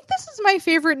 I think this is my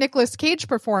favorite Nicolas Cage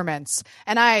performance,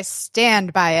 and I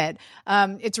stand by it.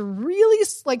 It's really,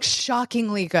 like,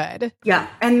 shockingly good. Yeah.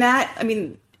 And that, I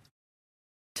mean,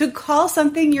 to call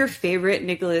something your favorite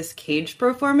Nicolas Cage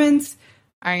performance,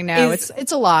 I know it's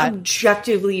a lot.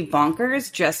 Objectively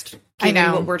bonkers, just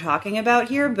given what we're talking about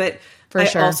here, but I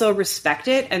also respect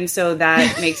it, and so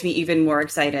that makes me even more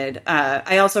excited.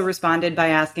 I also responded by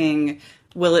asking,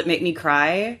 will it make me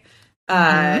cry?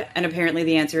 And apparently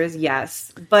the answer is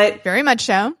yes. But very much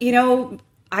so.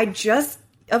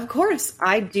 Of course,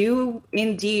 I do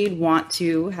indeed want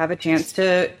to have a chance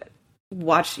to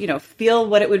watch, feel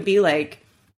what it would be like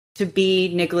to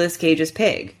be Nicolas Cage's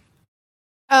Pig.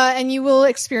 And you will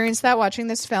experience that watching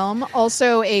this film.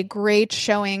 Also, a great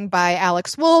showing by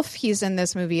Alex Wolff. He's in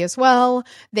this movie as well.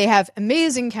 They have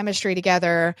amazing chemistry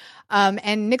together.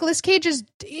 And Nicolas Cage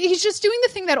he's just doing the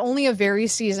thing that only a very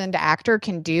seasoned actor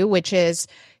can do, which is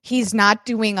he's not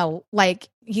doing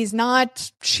he's not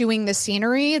chewing the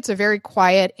scenery. It's a very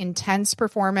quiet, intense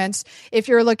performance. If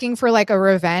you're looking for like a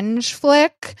revenge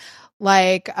flick,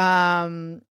 like,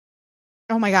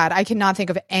 oh my God, I cannot think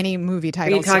of any movie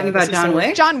title. Are you talking about John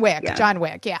Wick? John Wick, yeah. John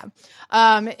Wick, yeah.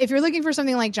 If you're looking for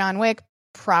something like John Wick,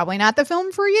 probably not the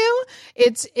film for you.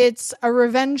 It's a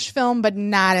revenge film, but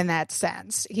not in that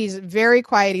sense. He's very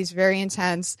quiet, he's very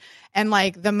intense, and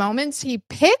like the moments he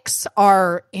picks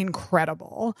are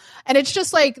incredible. And it's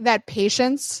just like that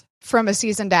patience from a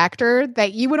seasoned actor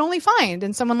that you would only find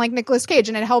in someone like Nicolas Cage.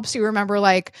 And it helps you remember,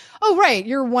 like, oh, right,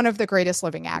 you're one of the greatest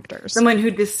living actors. Someone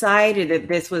who decided that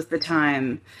this was the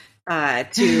time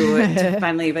to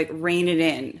finally like rein it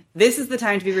in. This is the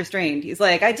time to be restrained. He's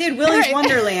like, I did Willy's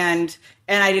Wonderland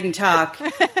and I didn't talk.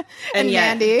 And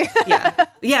yet, Mandy.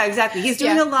 yeah, exactly. He's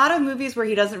doing a lot of movies where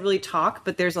he doesn't really talk,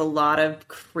 but there's a lot of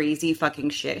crazy fucking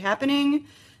shit happening.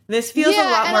 This feels a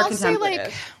lot more contemplative. Say,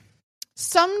 like,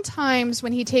 sometimes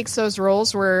when he takes those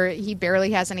roles where he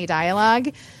barely has any dialogue,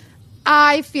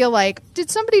 I feel like, did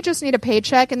somebody just need a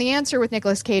paycheck? And the answer with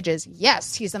Nicolas Cage is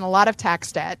yes, he's in a lot of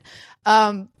tax debt.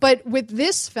 But with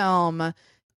this film,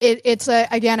 it's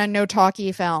again a no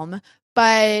talkie film,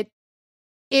 but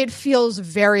it feels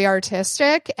very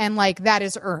artistic and like that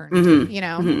is earned, you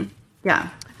know? Mm-hmm. Yeah.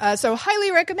 So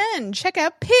highly recommend. Check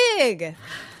out Pig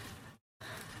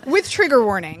with trigger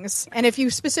warnings. And if you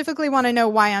specifically want to know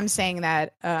why I'm saying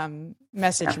that,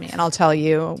 message me and I'll tell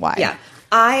you why. Yeah.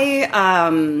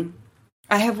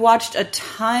 I have watched a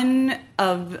ton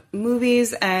of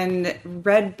movies and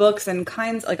read books and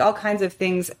all kinds of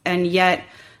things. And yet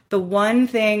the one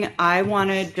thing I want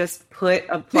to just put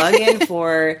a plug in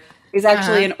for is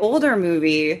actually an older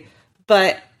movie,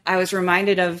 but I was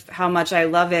reminded of how much I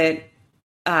love it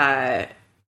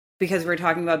because we're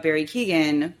talking about Barry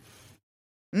Keoghan,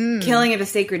 Killing of a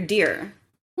Sacred Deer.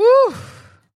 Woo!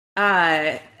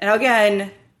 And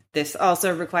again, this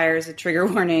also requires a trigger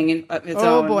warning in its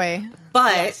own. Oh, boy.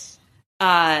 But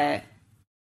it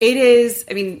is,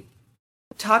 I mean,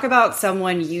 talk about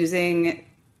someone using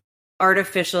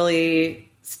artificially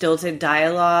stilted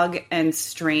dialogue and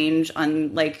strange,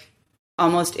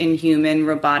 almost inhuman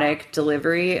robotic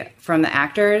delivery from the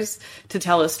actors to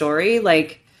tell a story.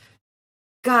 Like,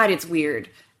 God, it's weird.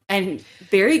 And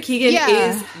Barry Keoghan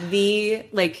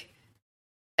is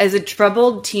as a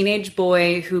troubled teenage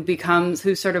boy who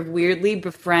sort of weirdly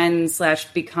befriends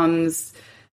 / becomes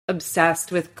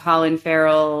obsessed with Colin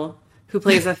Farrell, who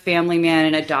plays a family man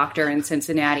and a doctor in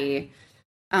Cincinnati.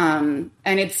 And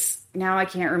it's, now I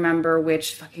can't remember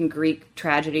which fucking Greek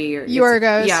tragedy or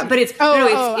Yorgos. Yeah, but it's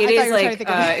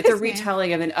it's a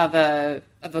retelling of a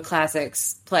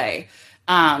classics play.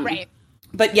 Right.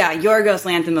 But yeah, Yorgos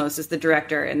Lanthimos is the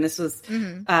director, and this was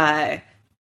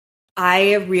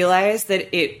I realized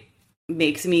that it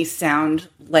makes me sound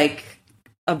like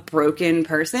a broken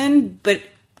person, but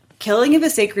Killing of a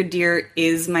Sacred Deer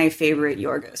is my favorite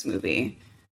Yorgos movie.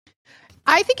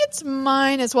 I think it's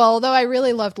mine as well, although I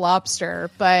really loved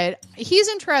Lobster. But he's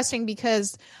interesting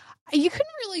because you couldn't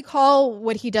really call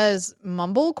what he does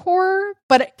mumblecore,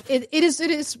 but it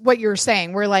is what you're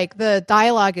saying, where like the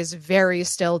dialogue is very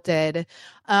stilted.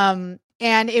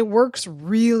 And it works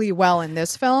really well in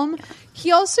this film.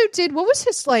 He also did, what was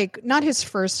his, not his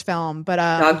first film, but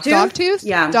Dogtooth?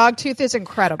 Yeah. Dogtooth is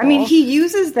incredible. I mean, he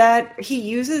uses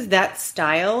that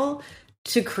style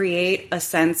to create a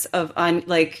sense of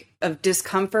of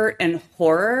discomfort and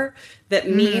horror that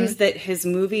means that his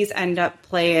movies end up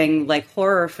playing like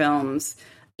horror films,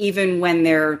 even when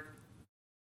they're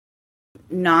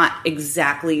not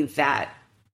exactly that.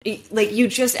 Like, you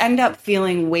just end up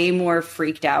feeling way more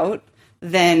freaked out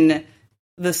than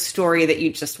the story that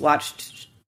you just watched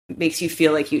makes you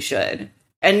feel like you should.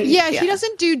 And he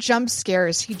doesn't do jump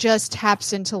scares. He just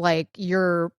taps into like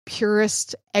your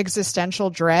purest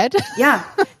existential dread. Yeah.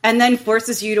 And then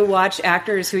forces you to watch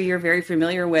actors who you're very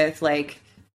familiar with, like,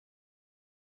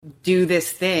 do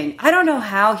this thing. I don't know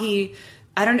how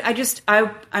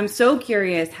I'm so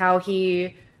curious how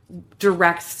he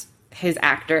directs his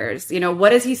actors. You know, what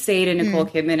does he say to Nicole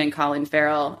Kidman and Colin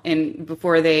Farrell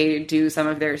before they do some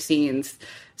of their scenes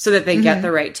so that they get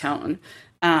the right tone?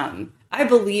 I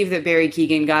believe that Barry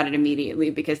Keoghan got it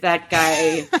immediately because that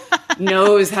guy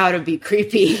knows how to be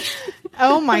creepy.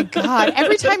 Oh my God.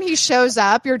 Every time he shows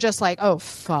up, you're just like, oh,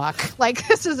 fuck. Like,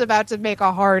 this is about to make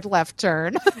a hard left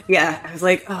turn. Yeah. I was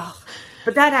like, oh.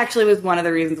 But that actually was one of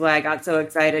the reasons why I got so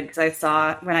excited, because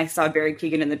when I saw Barry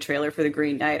Keoghan in the trailer for The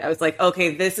Green Knight, I was like,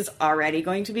 okay, this is already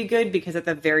going to be good, because at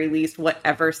the very least,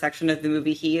 whatever section of the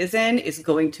movie he is in is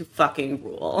going to fucking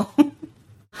rule.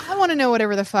 I want to know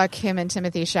whatever the fuck him and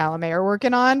Timothée Chalamet are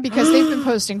working on, because they've been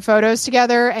posting photos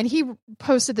together, and he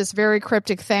posted this very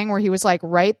cryptic thing where he was like,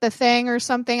 write the thing or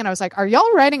something. And I was like, are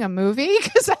y'all writing a movie?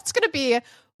 Because that's going to be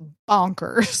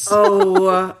bonkers.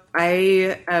 Oh,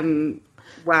 I am...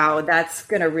 Wow, that's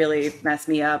going to really mess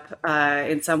me up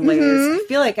in some ways. I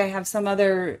feel like I have some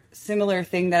other similar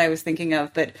thing that I was thinking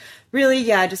of, but really,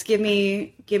 yeah, just give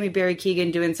me Barry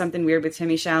Keoghan doing something weird with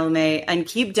Timothée Chalamet, and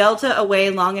keep Delta away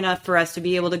long enough for us to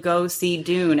be able to go see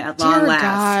Dune at long last.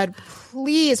 God,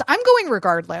 please. I'm going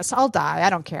regardless. I'll die. I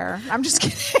don't care. I'm just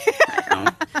kidding. I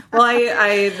know. Well,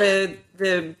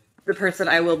 the person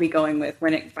I will be going with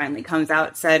when it finally comes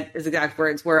out said his exact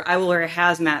words were, "I will wear a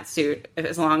hazmat suit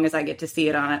as long as I get to see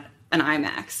it on an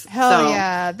IMAX." Hell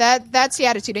yeah, that's the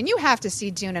attitude, and you have to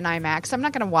see Dune in IMAX. I'm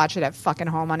not going to watch it at fucking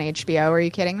home on HBO. Are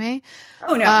you kidding me?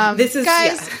 Oh no, this is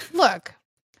guys. Yeah. Look,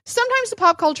 sometimes the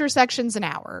pop culture section's an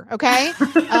hour, okay?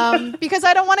 Because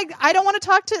I don't want to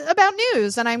talk about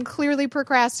news, and I'm clearly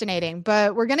procrastinating.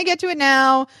 But we're gonna get to it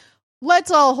now.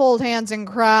 Let's all hold hands and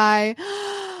cry.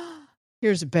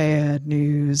 Here's bad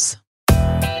news.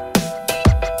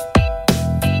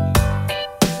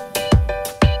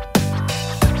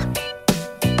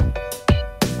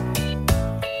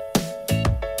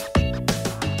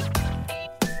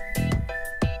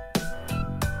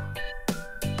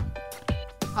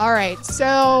 All right,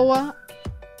 so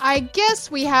I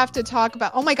guess we have to talk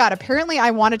about, oh my God, apparently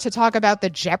I wanted to talk about the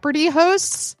Jeopardy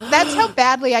hosts. That's how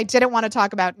badly I didn't want to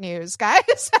talk about news,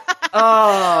 guys.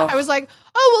 Oh. I was like,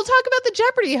 we'll talk about the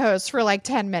Jeopardy hosts for like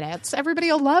 10 minutes.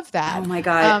 Everybody will love that. Oh my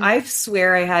God. I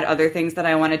swear I had other things that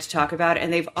I wanted to talk about,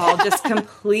 and they've all just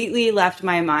completely left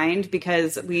my mind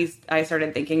because I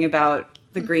started thinking about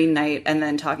The Green Knight and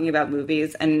then talking about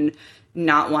movies and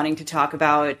not wanting to talk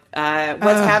about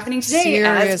what's happening today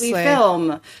seriously. As we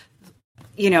film.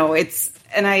 You know, this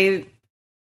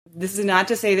is not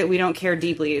to say that we don't care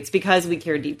deeply. It's because we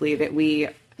care deeply that we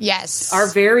are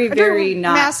very, very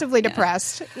not massively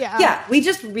depressed. Yeah. We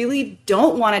just really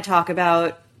don't want to talk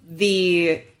about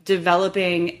the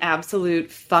developing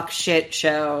absolute fuck shit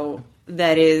show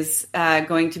that is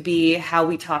going to be how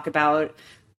we talk about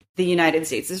the United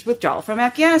States' withdrawal from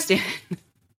Afghanistan.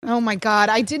 Oh my God.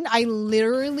 I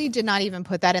literally did not even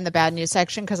put that in the bad news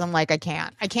section because I'm like, I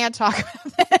can't talk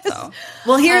about this. So,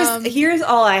 well, here's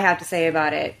all I have to say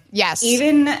about it. Yes.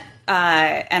 Even,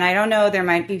 and I don't know, there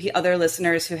might be other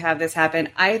listeners who have this happen.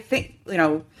 I think,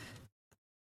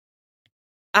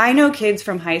 I know kids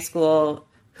from high school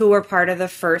who were part of the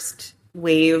first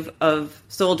wave of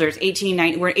soldiers, 18,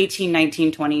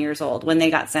 19, 20 years old when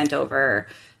they got sent over.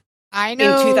 I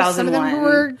know in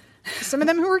 2001. Some of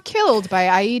them who were killed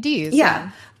by IEDs. Yeah.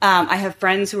 I have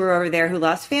friends who were over there who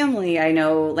lost family. I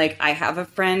know, I have a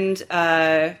friend,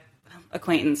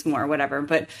 acquaintance more, whatever,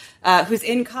 but who's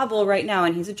in Kabul right now,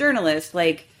 and he's a journalist.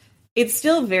 It's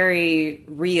still very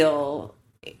real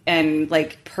and,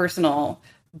 personal.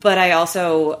 But I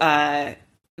also,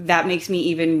 that makes me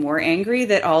even more angry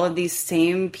that all of these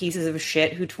same pieces of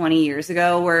shit who 20 years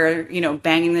ago were,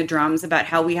 banging the drums about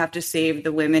how we have to save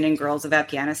the women and girls of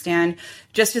Afghanistan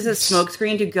just as a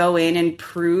smokescreen to go in and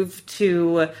prove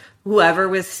to whoever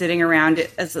was sitting around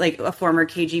as a former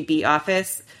KGB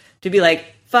office to be like,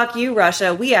 fuck you,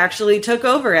 Russia, we actually took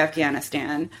over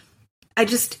Afghanistan.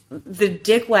 The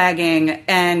dick wagging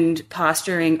and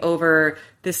posturing over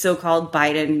the so-called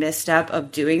Biden misstep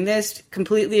of doing this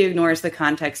completely ignores the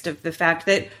context of the fact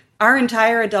that our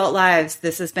entire adult lives,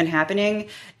 this has been happening.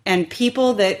 And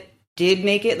people that did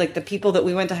make it, the people that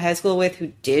we went to high school with who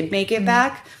did make it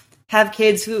back, have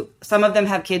kids some of them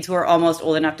have kids who are almost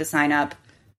old enough to sign up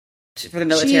for the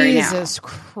military now. Jesus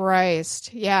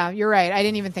Christ. Yeah, you're right. I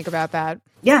didn't even think about that.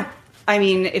 Yeah. I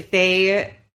mean, if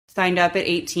they signed up at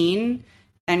 18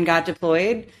 and got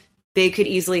deployed, they could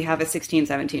easily have a 16,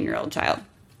 17-year-old child.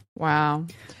 Wow.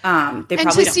 They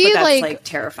probably don't, but that's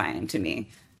terrifying to me.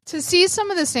 To see some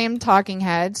of the same talking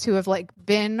heads who have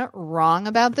been wrong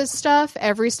about this stuff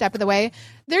every step of the way,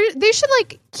 they should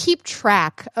keep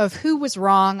track of who was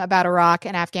wrong about Iraq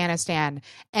and Afghanistan.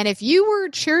 And if you were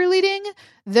cheerleading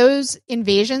those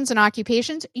invasions and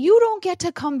occupations, you don't get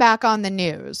to come back on the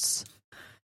news.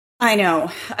 I know.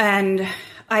 And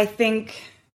I think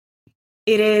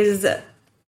we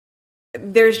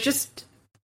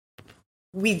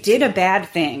did a bad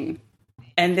thing,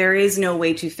 and there is no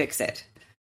way to fix it.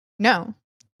 No.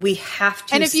 We have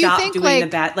to stop doing the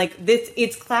bad.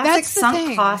 It's classic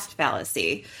sunk cost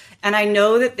fallacy. And I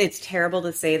know that it's terrible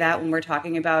to say that when we're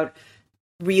talking about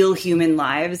real human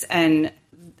lives and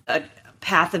a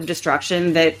path of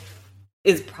destruction that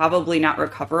is probably not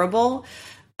recoverable.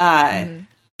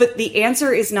 But the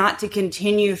answer is not to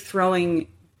continue throwing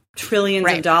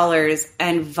trillions of dollars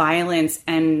and violence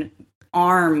and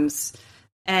arms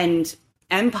and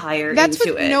empire That's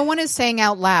into what it. No one is saying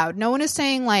out loud. No one is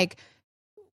saying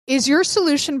is your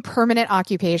solution permanent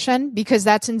occupation? Because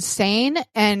that's insane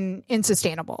and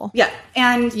insustainable. Yeah.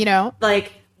 And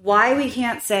why we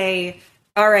can't say,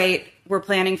 all right, we're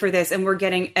planning for this and we're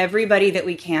getting everybody that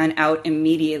we can out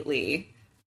immediately.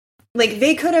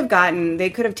 They could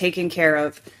have taken care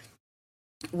of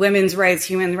women's rights,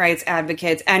 human rights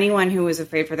advocates, anyone who was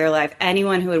afraid for their life,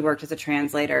 anyone who had worked as a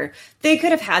translator, they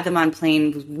could have had them on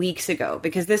planes weeks ago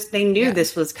because they knew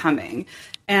this was coming.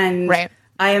 And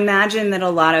I imagine that a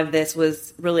lot of this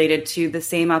was related to the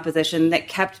same opposition that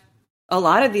kept a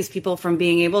lot of these people from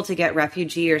being able to get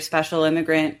refugee or special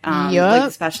immigrant,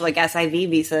 like special like SIV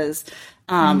visas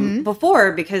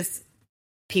before, because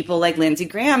people like Lindsey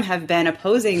Graham have been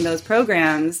opposing those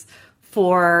programs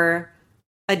for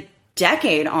a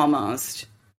decade almost.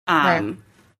 And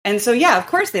so, yeah, of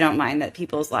course they don't mind that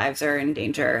people's lives are in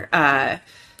danger.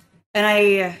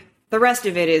 The rest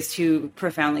of it is too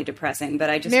profoundly depressing, but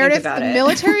I just Meredith, think about the it.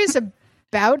 military is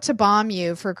about to bomb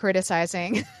you for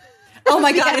criticizing. Oh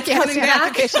my God, it's coming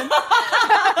back.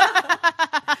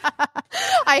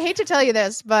 I hate to tell you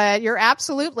this, but you're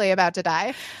absolutely about to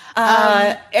die.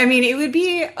 I mean, it would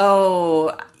be,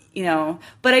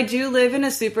 but I do live in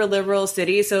a super liberal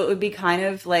city, so it would be kind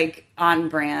of like on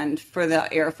brand for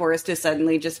the Air Force to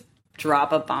suddenly just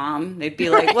drop a bomb. They'd be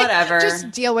like, whatever.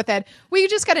 Just deal with it. We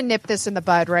just got to nip this in the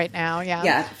bud right now. Yeah.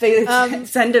 Yeah. They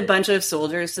send a bunch of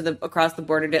soldiers across the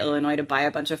border to Illinois to buy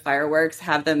a bunch of fireworks,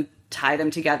 have them tie them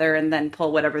together, and then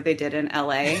pull whatever they did in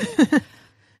LA.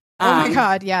 Oh my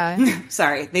God. Yeah.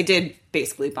 Sorry. They did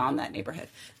basically bomb that neighborhood.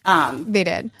 They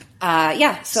did.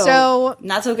 Yeah. So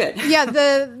not so good. Yeah.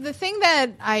 The thing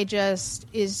that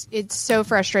it's so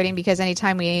frustrating because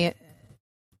anytime we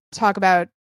talk about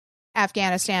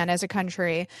Afghanistan as a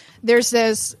country, there's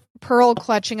this pearl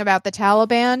clutching about the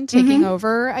Taliban taking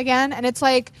over again. And it's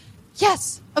like,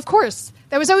 yes, of course.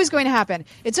 That was always going to happen.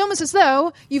 It's almost as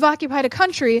though you've occupied a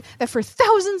country that for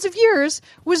thousands of years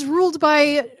was ruled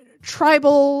by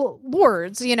tribal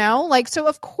lords, so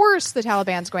of course the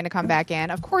Taliban's going to come back in.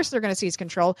 Of course they're going to seize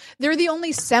control. They're the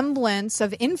only semblance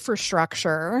of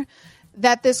infrastructure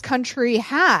that this country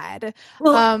had.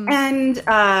 Well, and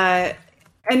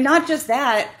not just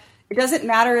that, it doesn't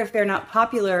matter if they're not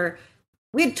popular.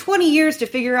 We had 20 years to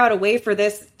figure out a way for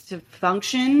this to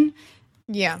function.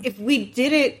 Yeah. If we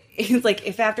did it,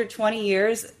 if after 20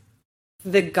 years,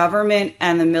 the government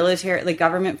and the military, the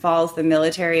government falls, the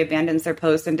military abandons their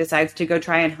posts and decides to go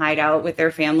try and hide out with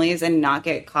their families and not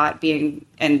get caught being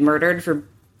and murdered for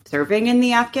serving in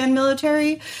the Afghan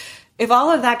military. If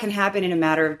all of that can happen in a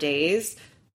matter of days,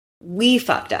 we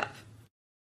fucked up.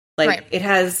 It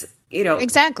has,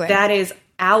 exactly.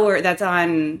 That's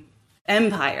on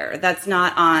empire. That's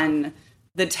not on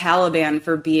the Taliban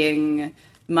for being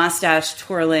mustache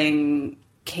twirling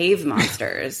cave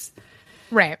monsters.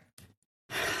 Right.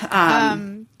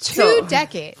 2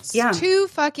 decades. Yeah. 2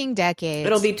 fucking decades.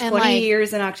 It'll be 20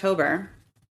 years in October.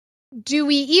 Do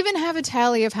we even have a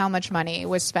tally of how much money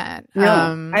was spent?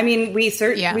 No. I mean, we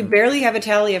barely have a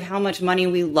tally of how much money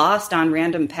we lost on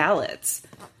random pallets.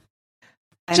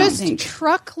 Just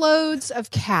truckloads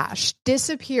of cash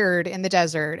disappeared in the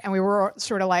desert, and we were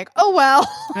sort of like, oh, well.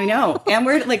 I know. And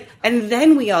and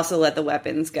then we also let the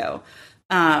weapons go.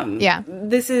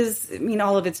 This is,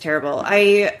 all of it's terrible.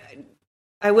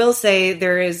 I will say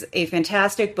there is a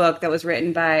fantastic book that was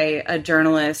written by a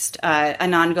journalist,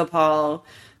 Anand Gopal,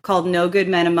 called No Good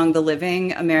Men Among the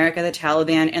Living, America, the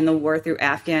Taliban, and the War Through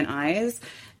Afghan Eyes.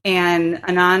 And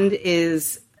Anand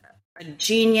is a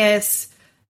genius,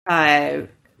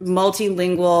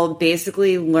 multilingual,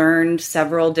 basically learned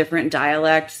several different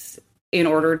dialects in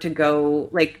order to go,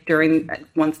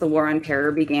 once the war on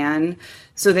terror began,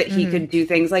 so that he could do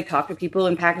things like talk to people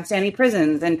in Pakistani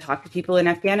prisons and talk to people in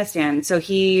Afghanistan. So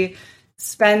he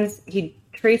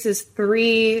traces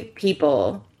 3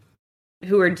 people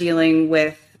who are dealing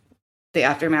with the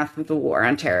aftermath of the war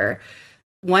on terror.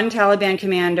 One Taliban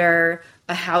commander,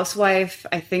 a housewife,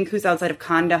 I think, who's outside of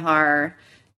Kandahar,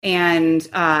 and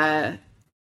a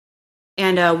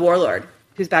warlord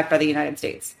who's backed by the United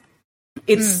States.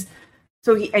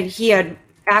 So he had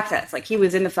access, he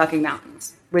was in the fucking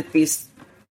mountains with these,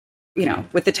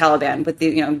 with the Taliban, with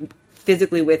the,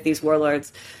 physically with these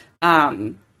warlords,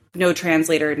 no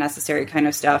translator necessary kind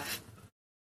of stuff.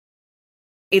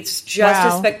 It's just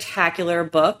a spectacular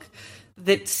book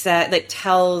that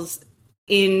tells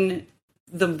in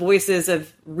the voices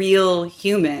of real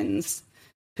humans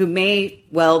who may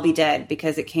well be dead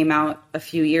because it came out a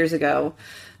few years ago.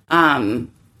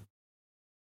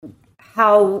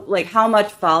 How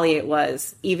much folly it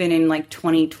was, even in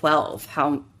 2012,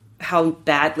 how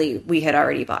badly we had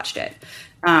already botched it.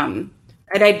 And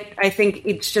I think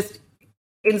it's just,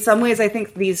 in some ways, I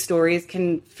think these stories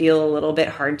can feel a little bit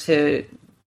hard to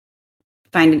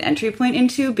find an entry point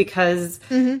into because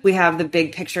we have the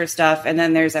big picture stuff, and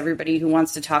then there's everybody who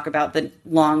wants to talk about the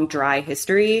long, dry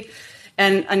history.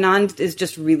 And Anand is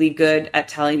just really good at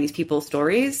telling these people's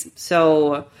stories.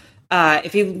 So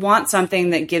if you want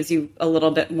something that gives you a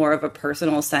little bit more of a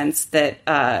personal sense that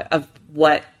of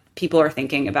what people are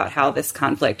thinking about how this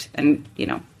conflict and,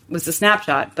 was a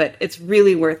snapshot, but it's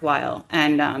really worthwhile.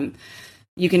 And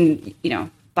you can,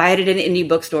 buy it at an indie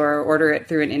bookstore or order it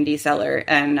through an indie seller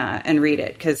and read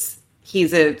it, because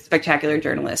he's a spectacular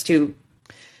journalist who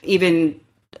even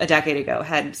a decade ago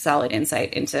had solid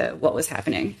insight into what was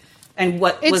happening and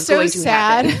what was going to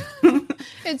happen.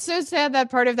 It's so sad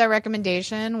that part of that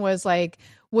recommendation was like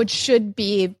what should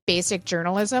be basic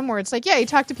journalism, where it's like, yeah, you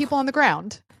talk to people on the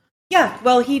ground. Yeah,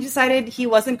 well, he decided he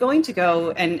wasn't going to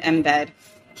go and embed.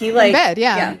 He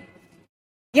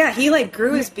Yeah, he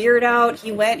grew his beard out.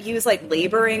 He was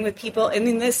laboring with people. I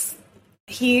mean,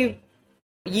 he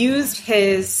used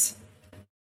his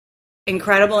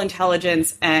incredible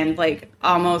intelligence and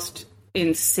almost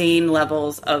insane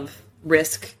levels of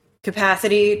risk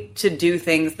capacity to do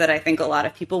things that I think a lot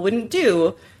of people wouldn't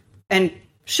do and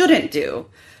shouldn't do.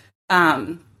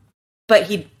 But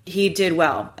he did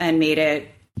well and made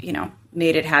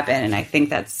it happen. And I think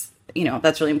that's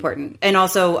really important. And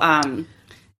also,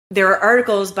 there are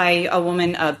articles by a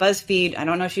woman, BuzzFeed. I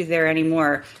don't know if she's there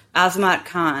anymore. Azmat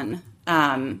Khan.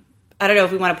 I don't know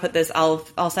if we want to put this.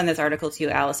 I'll send this article to you,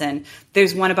 Allison.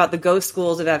 There's one about the ghost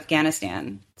schools of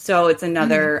Afghanistan. So it's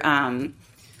another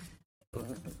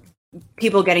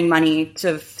people getting money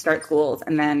to start schools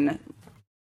and then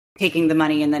taking the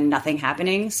money and then nothing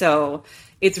happening. So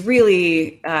it's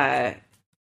really,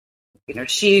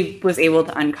 she was able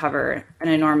to uncover an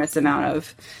enormous amount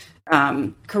of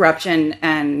corruption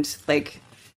and things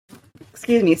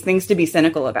to be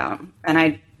cynical about. And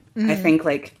I think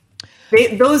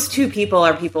those two people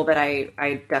are people that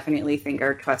I definitely think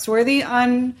are trustworthy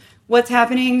on what's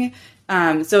happening.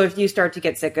 So if you start to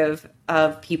get sick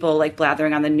of people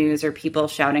blathering on the news or people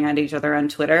shouting at each other on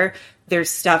Twitter, there's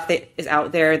stuff that is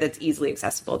out there that's easily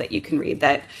accessible that you can read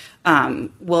that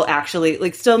will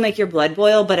actually still make your blood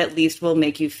boil, but at least will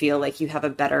make you feel like you have a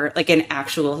better, an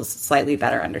actual slightly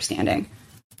better understanding.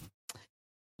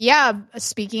 Yeah.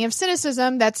 Speaking of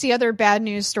cynicism, that's the other bad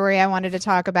news story I wanted to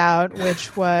talk about,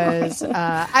 which was,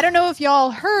 I don't know if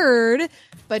y'all heard,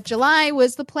 but July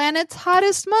was the planet's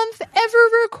hottest month ever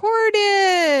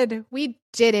recorded. We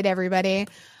did it, everybody.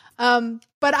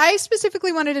 But I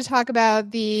specifically wanted to talk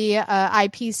about the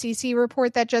IPCC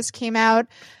report that just came out.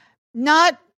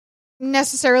 Not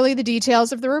necessarily the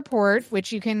details of the report,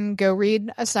 which you can go read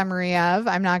a summary of.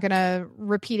 I'm not going to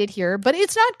repeat it here, but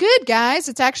it's not good, guys.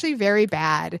 It's actually very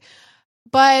bad.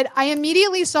 But I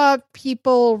immediately saw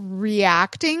people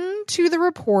reacting to the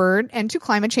report and to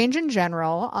climate change in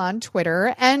general on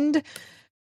Twitter. And,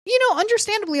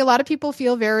 understandably, a lot of people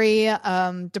feel very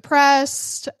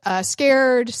depressed,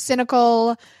 scared,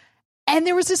 cynical. And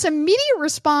there was this immediate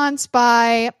response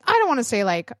by, I don't want to say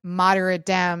moderate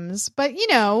Dems, but,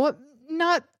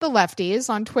 not the lefties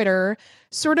on Twitter,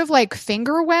 sort of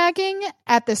finger wagging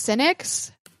at the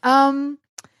cynics. And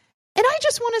I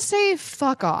just want to say,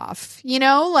 fuck off.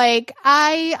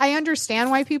 I understand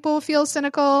why people feel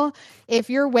cynical. If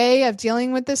your way of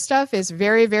dealing with this stuff is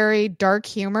very, very dark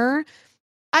humor,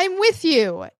 I'm with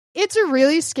you. It's a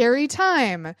really scary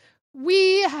time.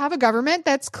 We have a government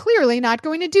that's clearly not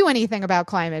going to do anything about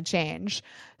climate change.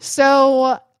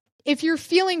 So if you're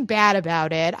feeling bad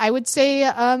about it, I would say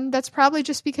that's probably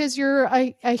just because you're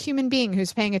a human being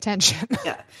who's paying attention.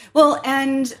 Yeah. Well,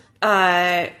 and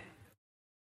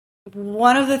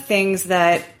one of the things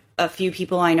that a few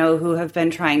people I know who've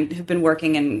been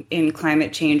working in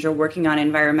climate change or working on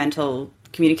environmental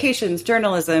communications,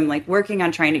 journalism, working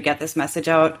on trying to get this message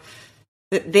out,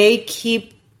 that they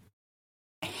keep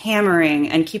hammering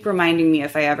and keep reminding me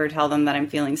if I ever tell them that I'm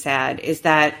feeling sad, is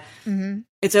that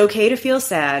it's okay to feel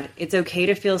sad. It's okay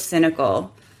to feel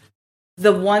cynical.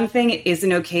 The one thing it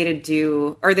isn't okay to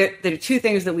do, or there are two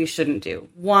things that we shouldn't do.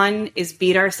 One is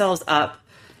beat ourselves up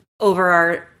over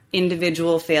our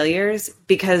individual failures,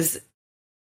 because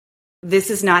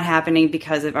this is not happening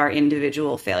because of our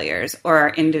individual failures or our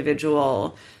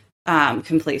individual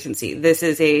complacency. This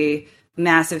is a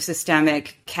massive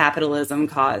systemic capitalism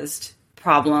caused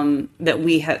problem that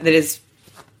that is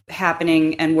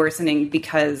happening and worsening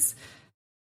because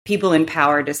people in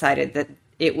power decided that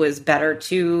it was better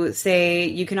to say,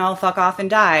 you can all fuck off and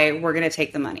die. We're going to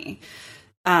take the money.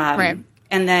 Right.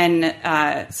 And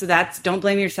then, so that's, don't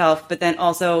blame yourself, but then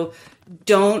also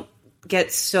don't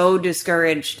get so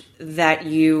discouraged that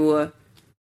you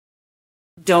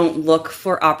don't look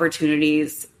for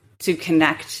opportunities to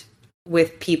connect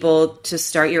with people to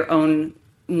start your own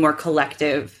more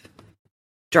collective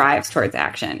drives towards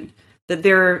action. That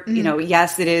there,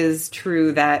 yes, it is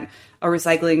true that a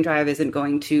recycling drive isn't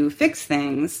going to fix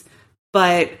things,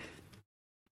 but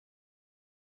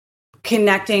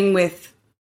connecting with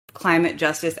climate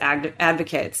justice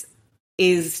advocates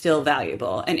is still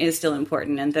valuable and is still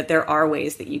important, and that there are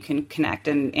ways that you can connect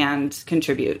and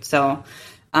contribute. So,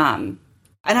 and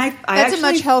that's actually, a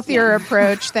much healthier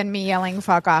approach than me yelling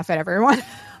 "fuck off" at everyone.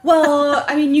 Well,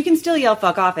 I mean, you can still yell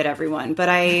 "fuck off" at everyone, but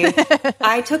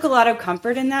I took a lot of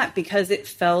comfort in that because it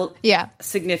felt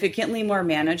significantly more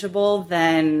manageable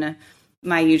than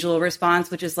my usual response,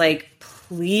 which is like,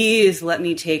 please let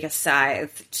me take a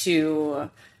scythe to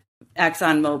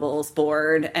ExxonMobil's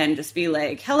board and just be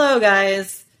like, hello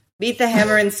guys, beat the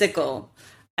hammer and sickle.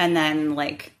 And then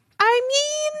like, I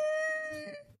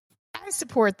mean, I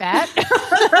support that.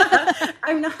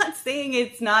 I'm not saying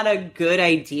it's not a good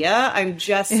idea. I'm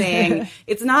just saying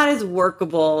it's not as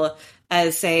workable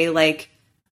as, say, like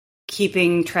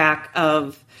keeping track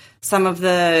of some of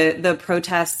the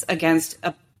protests against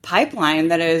a pipeline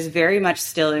that is very much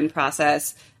still in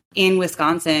process in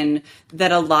Wisconsin,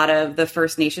 that a lot of the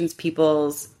First Nations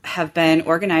peoples have been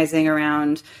organizing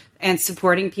around, and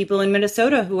supporting people in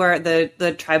Minnesota who are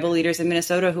the tribal leaders in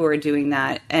Minnesota who are doing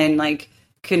that, and like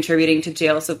contributing to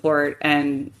jail support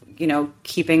and, you know,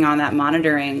 keeping on that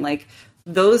monitoring. Like,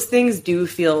 those things do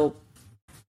feel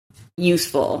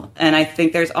useful. And I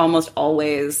think there's almost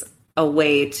always a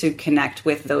way to connect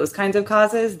with those kinds of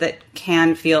causes that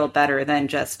can feel better than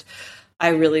just, I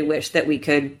really wish that we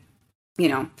could, you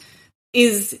know,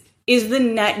 is the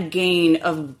net gain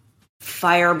of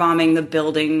firebombing the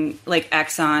building like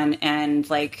Exxon and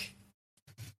like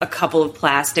a couple of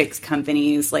plastics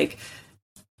companies, like,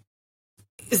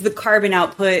 is the carbon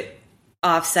output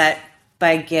offset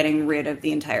by getting rid of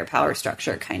the entire power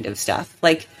structure kind of stuff?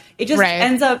 Like, it just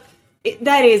ends up,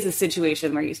 that is a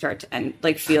situation where you start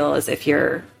to feel as if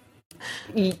you're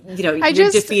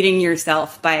defeating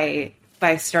yourself by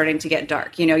starting to get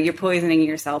dark. You know, you're poisoning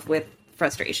yourself with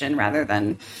frustration rather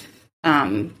than.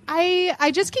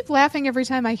 I just keep laughing every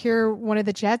time I hear one of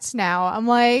the jets now. I'm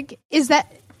like,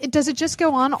 does it just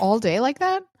go on all day like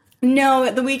that? No,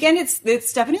 the weekend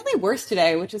it's definitely worse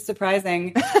today, which is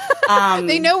surprising.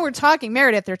 They know we're talking,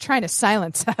 Meredith. They're trying to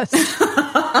silence us.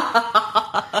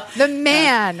 The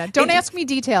man. Don't ask me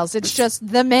details. It's just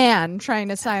the man trying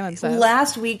to silence us.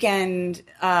 Last weekend,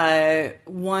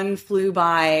 one flew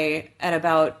by at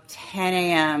about 10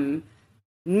 a.m.,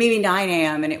 maybe 9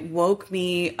 a.m., and it woke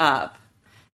me up.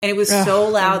 And it was so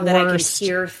loud that I could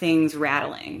hear things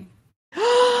rattling.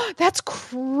 That's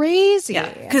crazy.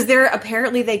 Yeah, because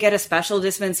they get a special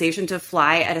dispensation to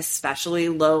fly at especially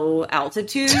low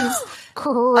altitudes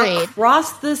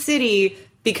across the city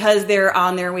because they're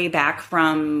on their way back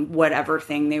from whatever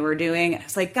thing they were doing. And I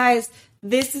was like, guys,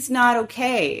 this is not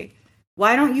okay.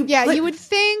 Why don't you? Yeah, you would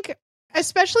think,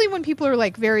 especially when people are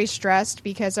like very stressed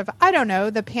because of, I don't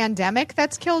know, the pandemic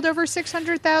that's killed over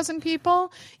 600,000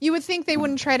 people, you would think they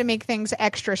wouldn't try to make things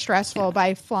extra stressful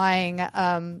by flying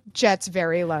jets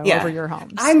very low over your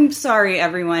homes. I'm sorry,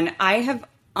 everyone. I have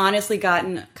honestly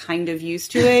gotten kind of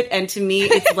used to it. And to me,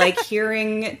 it's like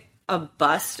hearing a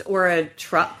bus or a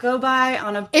truck go by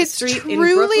on a street in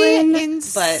Brooklyn.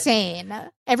 It's truly insane.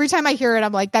 Every time I hear it,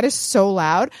 I'm like, that is so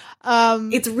loud.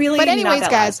 It's really not that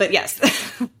guys, loud, but yes.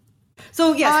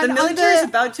 So, yes, the military is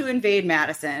about to invade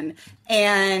Madison,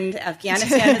 and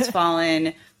Afghanistan has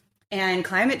fallen, and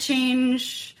climate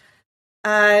change,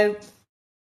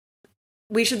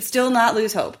 we should still not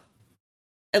lose hope.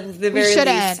 At the very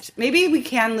least. Maybe we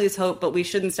can lose hope, but we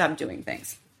shouldn't stop doing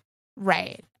things.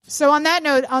 Right. So on that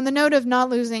note, on the note of not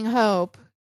losing hope,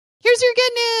 here's your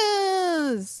good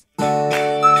news.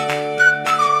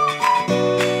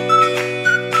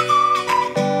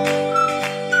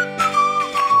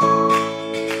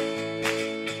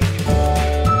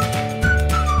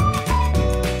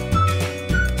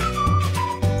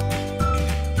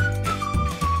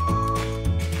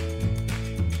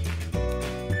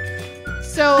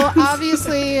 So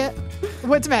obviously,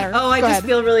 what's the matter? Oh, I just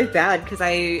feel really bad because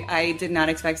I did not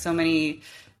expect so many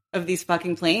of these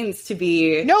fucking planes to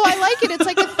be. No, I like it. It's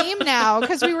like a theme now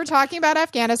because we were talking about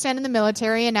Afghanistan and the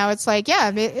military, and now it's like,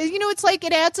 it's like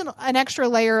it adds an extra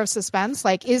layer of suspense.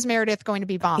 Like, is Meredith going to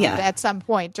be bombed at some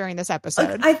point during this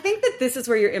episode? I think that this is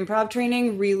where your improv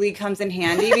training really comes in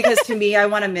handy because to me, I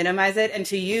want to minimize it, and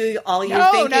to you, all you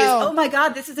think is, oh my God,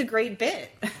 this is a great bit.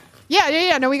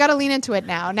 Yeah. No, we got to lean into it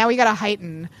now. Now we got to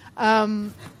heighten.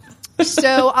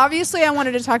 So obviously, I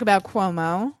wanted to talk about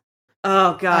Cuomo.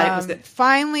 Oh God!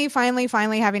 Finally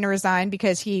having to resign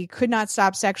because he could not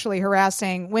stop sexually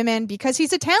harassing women because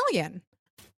he's Italian.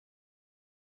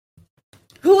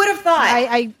 Who would have thought?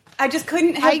 I just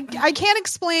couldn't. I can't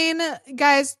explain,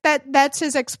 guys. That's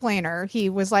his explainer. He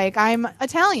was like, "I'm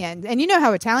Italian," and you know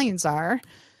how Italians are.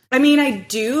 I mean, I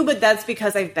do, but that's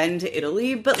because I've been to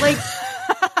Italy. But, like,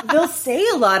 they'll say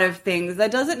a lot of things.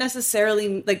 That doesn't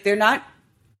necessarily, like,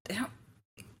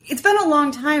 it's been a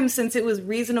long time since it was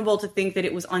reasonable to think that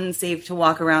it was unsafe to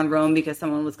walk around Rome because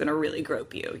someone was going to really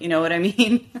grope you. You know what I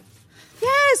mean?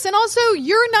 Yes, and also,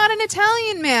 you're not an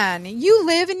Italian man. You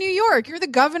live in New York. You're the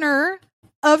governor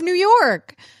of New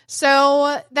York.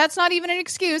 So that's not even an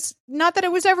excuse. Not that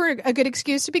it was ever a good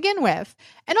excuse to begin with.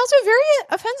 And also very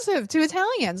offensive to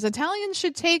Italians. Italians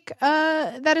should take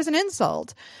that as an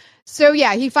insult. So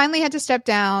yeah, he finally had to step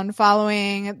down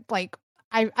following, like,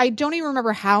 I don't even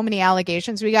remember how many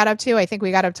allegations we got up to. I think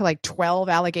we got up to like 12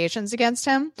 allegations against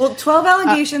him. Well, 12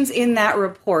 allegations in that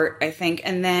report, I think.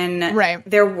 And then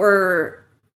there were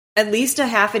at least a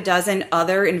half a dozen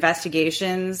other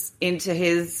investigations into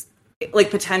his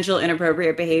like potential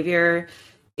inappropriate behavior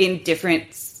in different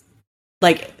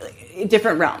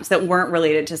realms that weren't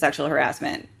related to sexual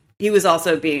harassment. He was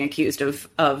also being accused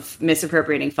of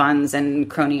misappropriating funds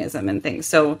and cronyism and things.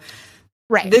 So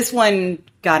this one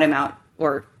got him out,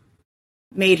 or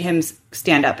made him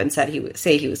stand up and say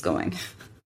he was going.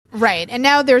 Right. And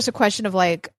now there's a question of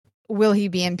like, will he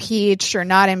be impeached or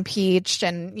not impeached?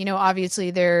 And, you know, obviously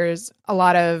there's a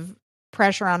lot of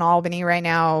pressure on Albany right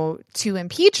now to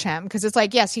impeach him because it's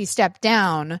like, yes, he stepped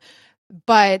down,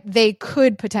 but they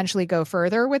could potentially go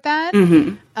further with that,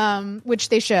 which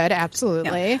they should,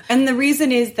 absolutely. Yeah. And the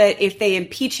reason is that if they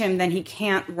impeach him, then he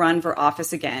can't run for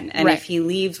office again. And if he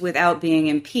leaves without being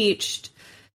impeached,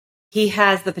 he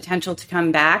has the potential to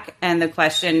come back. And the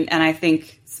question, and I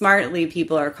think smartly,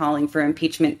 people are calling for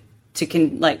impeachment to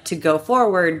go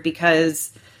forward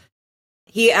because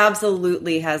he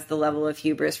absolutely has the level of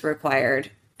hubris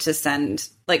required to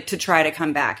to try to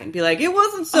come back and be like, it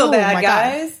wasn't so bad,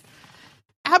 guys. God.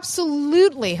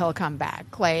 Absolutely, he'll come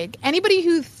back. Like, anybody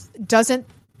who doesn't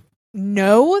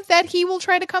know that he will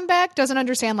try to come back doesn't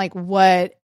understand like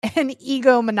what an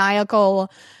egomaniacal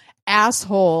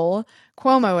asshole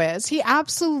Cuomo is. He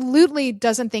absolutely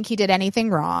doesn't think he did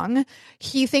anything wrong.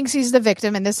 He thinks he's the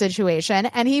victim in this situation,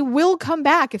 and he will come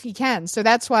back if he can. So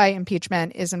that's why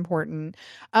impeachment is important.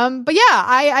 But yeah,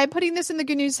 I'm putting this in the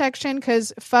good news section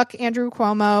because fuck Andrew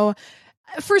Cuomo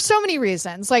for so many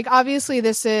reasons. Like, obviously,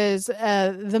 this is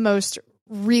the most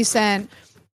recent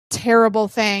terrible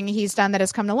thing he's done that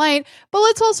has come to light. But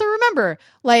let's also remember,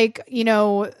 like, you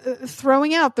know,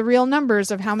 throwing out the real numbers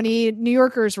of how many New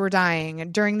Yorkers were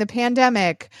dying during the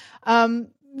pandemic.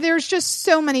 There's just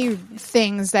so many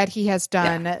things that he has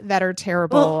done that are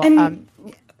terrible. Well, and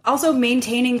also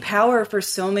maintaining power for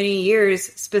so many years,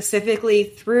 specifically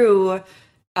through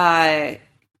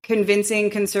convincing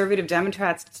conservative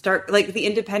Democrats to start, like, the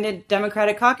Independent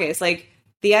Democratic Caucus. Like,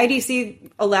 the IDC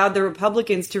allowed the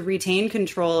Republicans to retain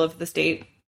control of the state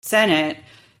Senate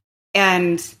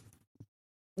and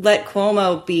let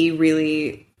Cuomo be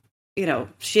really, you know,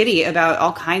 shitty about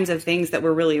all kinds of things that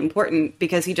were really important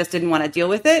because he just didn't want to deal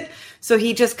with it. So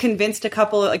he just convinced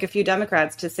a few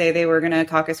Democrats to say they were going to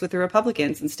caucus with the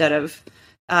Republicans instead of,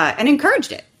 and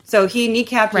encouraged it. So he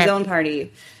kneecapped his own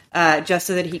party just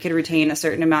so that he could retain a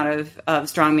certain amount of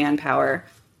strongman power.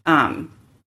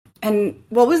 And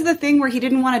what was the thing where he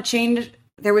didn't want to change?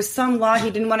 There was some law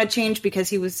he didn't want to change because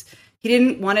he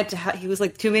didn't want it to he was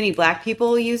like, too many black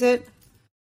people use it.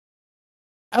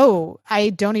 Oh, I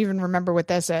don't even remember what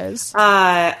this is.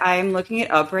 I'm looking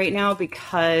it up right now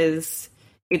because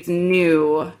it's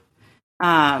new.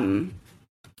 I'm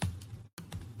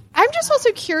just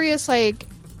also curious, like,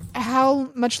 how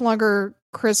much longer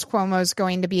Chris Cuomo is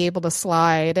going to be able to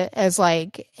slide as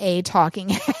like a talking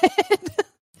head.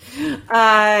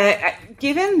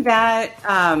 Given that,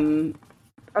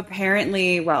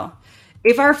 apparently, well,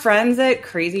 if our friends at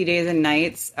Crazy Days and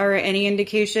Nights are any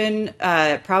indication,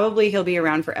 probably he'll be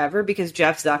around forever because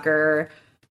Jeff Zucker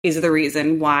is the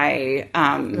reason why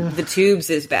The Tubes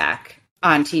is back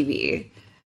on TV.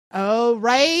 Oh,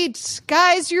 right.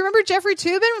 Guys, you remember Jeffrey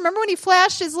Toobin? Remember when he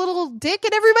flashed his little dick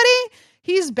at everybody?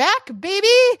 He's back, baby.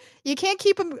 You can't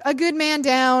keep a good man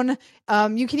down.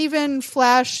 You can even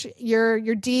flash your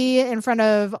D in front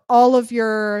of all of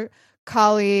your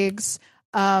colleagues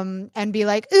and be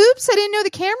like, oops, I didn't know the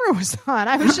camera was on.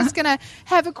 I was just going to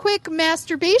have a quick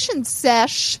masturbation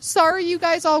sesh. Sorry you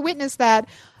guys all witnessed that.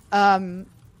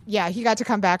 Yeah, he got to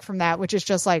come back from that, which is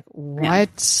just like, what?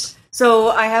 Yeah. So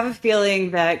I have a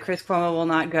feeling that Chris Cuomo will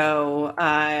not go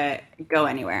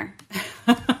anywhere.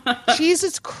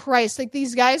 Jesus Christ. Like,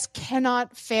 these guys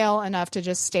cannot fail enough to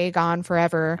just stay gone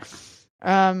forever. So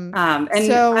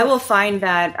I will find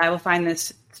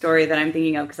this story that I'm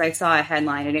thinking of because I saw a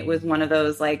headline and it was one of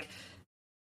those, like,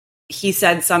 he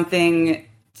said something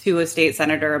to a state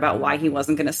senator about why he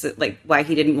wasn't going to, why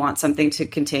he didn't want something to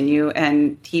continue.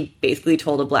 And he basically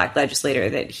told a black legislator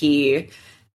that he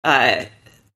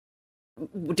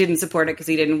didn't support it because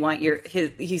he didn't want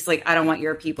he's like, I don't want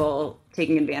your people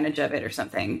taking advantage of it or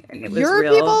something. And it was your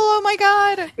real. People? Oh my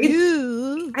God.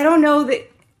 I don't know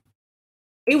that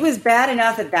it was bad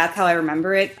enough that that's how I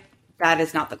remember it. That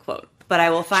is not the quote, but I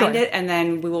will find it and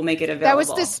then we will make it available. That was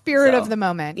the spirit of the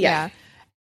moment. Yeah.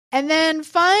 And then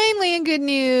finally, in good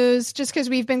news, just because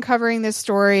we've been covering this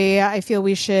story, I feel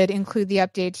we should include the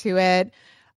update to it.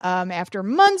 After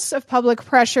months of public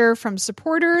pressure from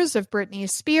supporters of Britney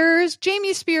Spears,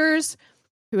 Jamie Spears,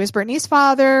 who is Britney's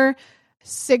father,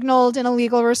 signaled in a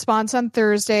legal response on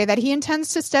Thursday that he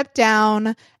intends to step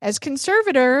down as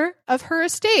conservator of her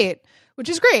estate, which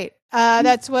is great.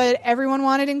 That's what everyone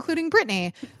wanted, including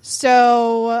Britney.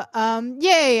 So,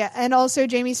 yay. And also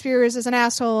Jamie Spears is an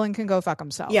asshole and can go fuck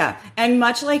himself. Yeah. And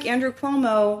much like Andrew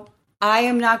Cuomo, I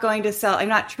am not going to I'm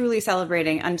not truly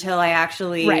celebrating until I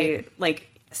actually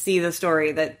see the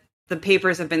story that the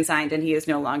papers have been signed and he is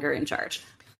no longer in charge.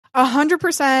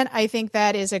 100%. I think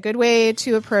that is a good way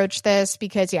to approach this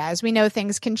because, as we know,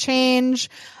 things can change.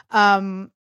 Cuomo,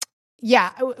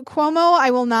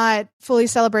 I will not fully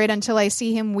celebrate until I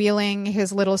see him wheeling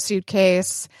his little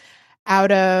suitcase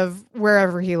out of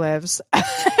wherever he lives.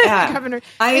 Yeah. Governor,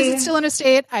 is it still in a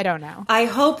state? I don't know. I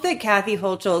hope that Kathy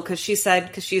Hochul, because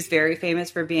she's very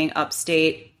famous for being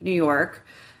upstate New York,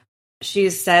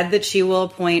 she's said that she will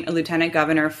appoint a lieutenant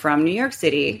governor from New York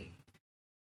City.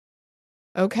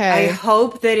 Okay. I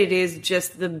hope that it is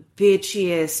just the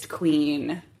bitchiest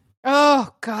queen.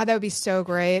 Oh God, that would be so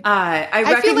great. I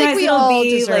recognize feel like we it'll all be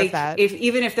deserve like that.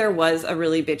 even if there was a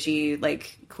really bitchy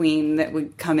queen that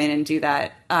would come in and do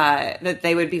that, that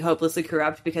they would be hopelessly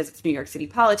corrupt because it's New York City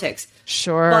politics.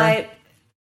 Sure, but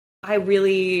I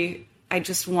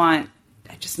just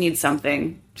need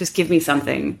something. Just give me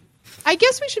something. I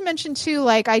guess we should mention too.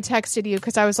 I texted you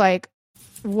because I was like,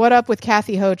 "What up with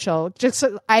Kathy Hochul?" Just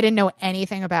so I didn't know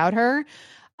anything about her,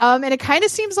 and it kind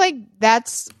of seems like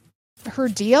that's her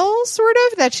deal, sort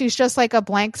of, that she's just like a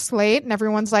blank slate and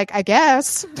everyone's like, I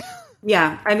guess.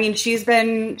 Yeah. I mean, she's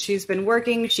been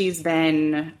working, she's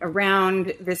been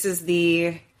around. This is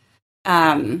being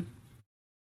in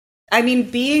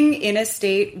a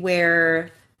state where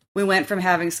we went from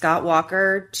having Scott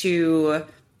Walker to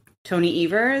Tony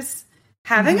Evers,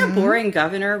 having a boring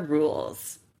governor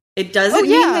rules. It doesn't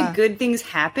mean that good things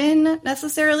happen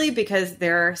necessarily because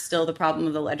they're still the problem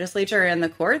of the legislature and the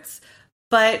courts,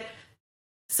 but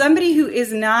somebody who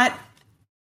is not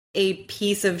a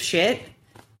piece of shit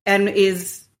and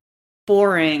is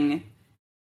boring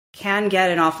can get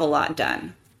an awful lot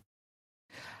done.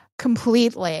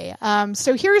 Completely.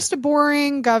 So here's to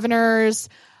boring governors.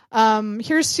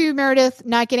 Here's to Meredith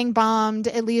not getting bombed,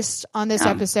 at least on this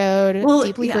episode.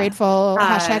 Deeply grateful.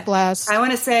 Hashtag blessed. I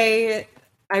want to say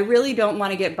I really don't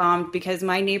want to get bombed because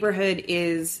my neighborhood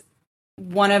is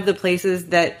one of the places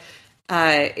that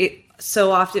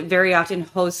very often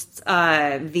hosts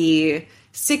the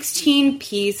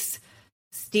 16-piece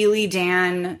Steely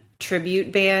Dan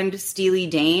tribute band, Steely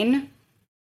Dane.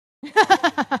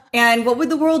 And what would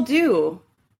the world do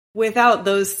without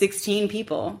those 16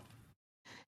 people?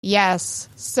 Yes.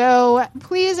 So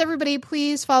please, everybody,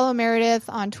 please follow Meredith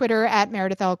on Twitter at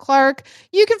Meredith L. Clark.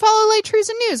 You can follow Light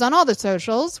Treason News on all the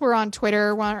socials. We're on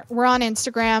Twitter. We're on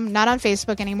Instagram, not on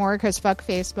Facebook anymore because fuck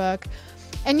Facebook.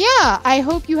 And I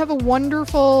hope you have a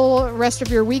wonderful rest of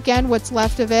your weekend, what's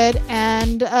left of it.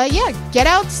 And get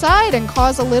outside and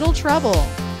cause a little trouble.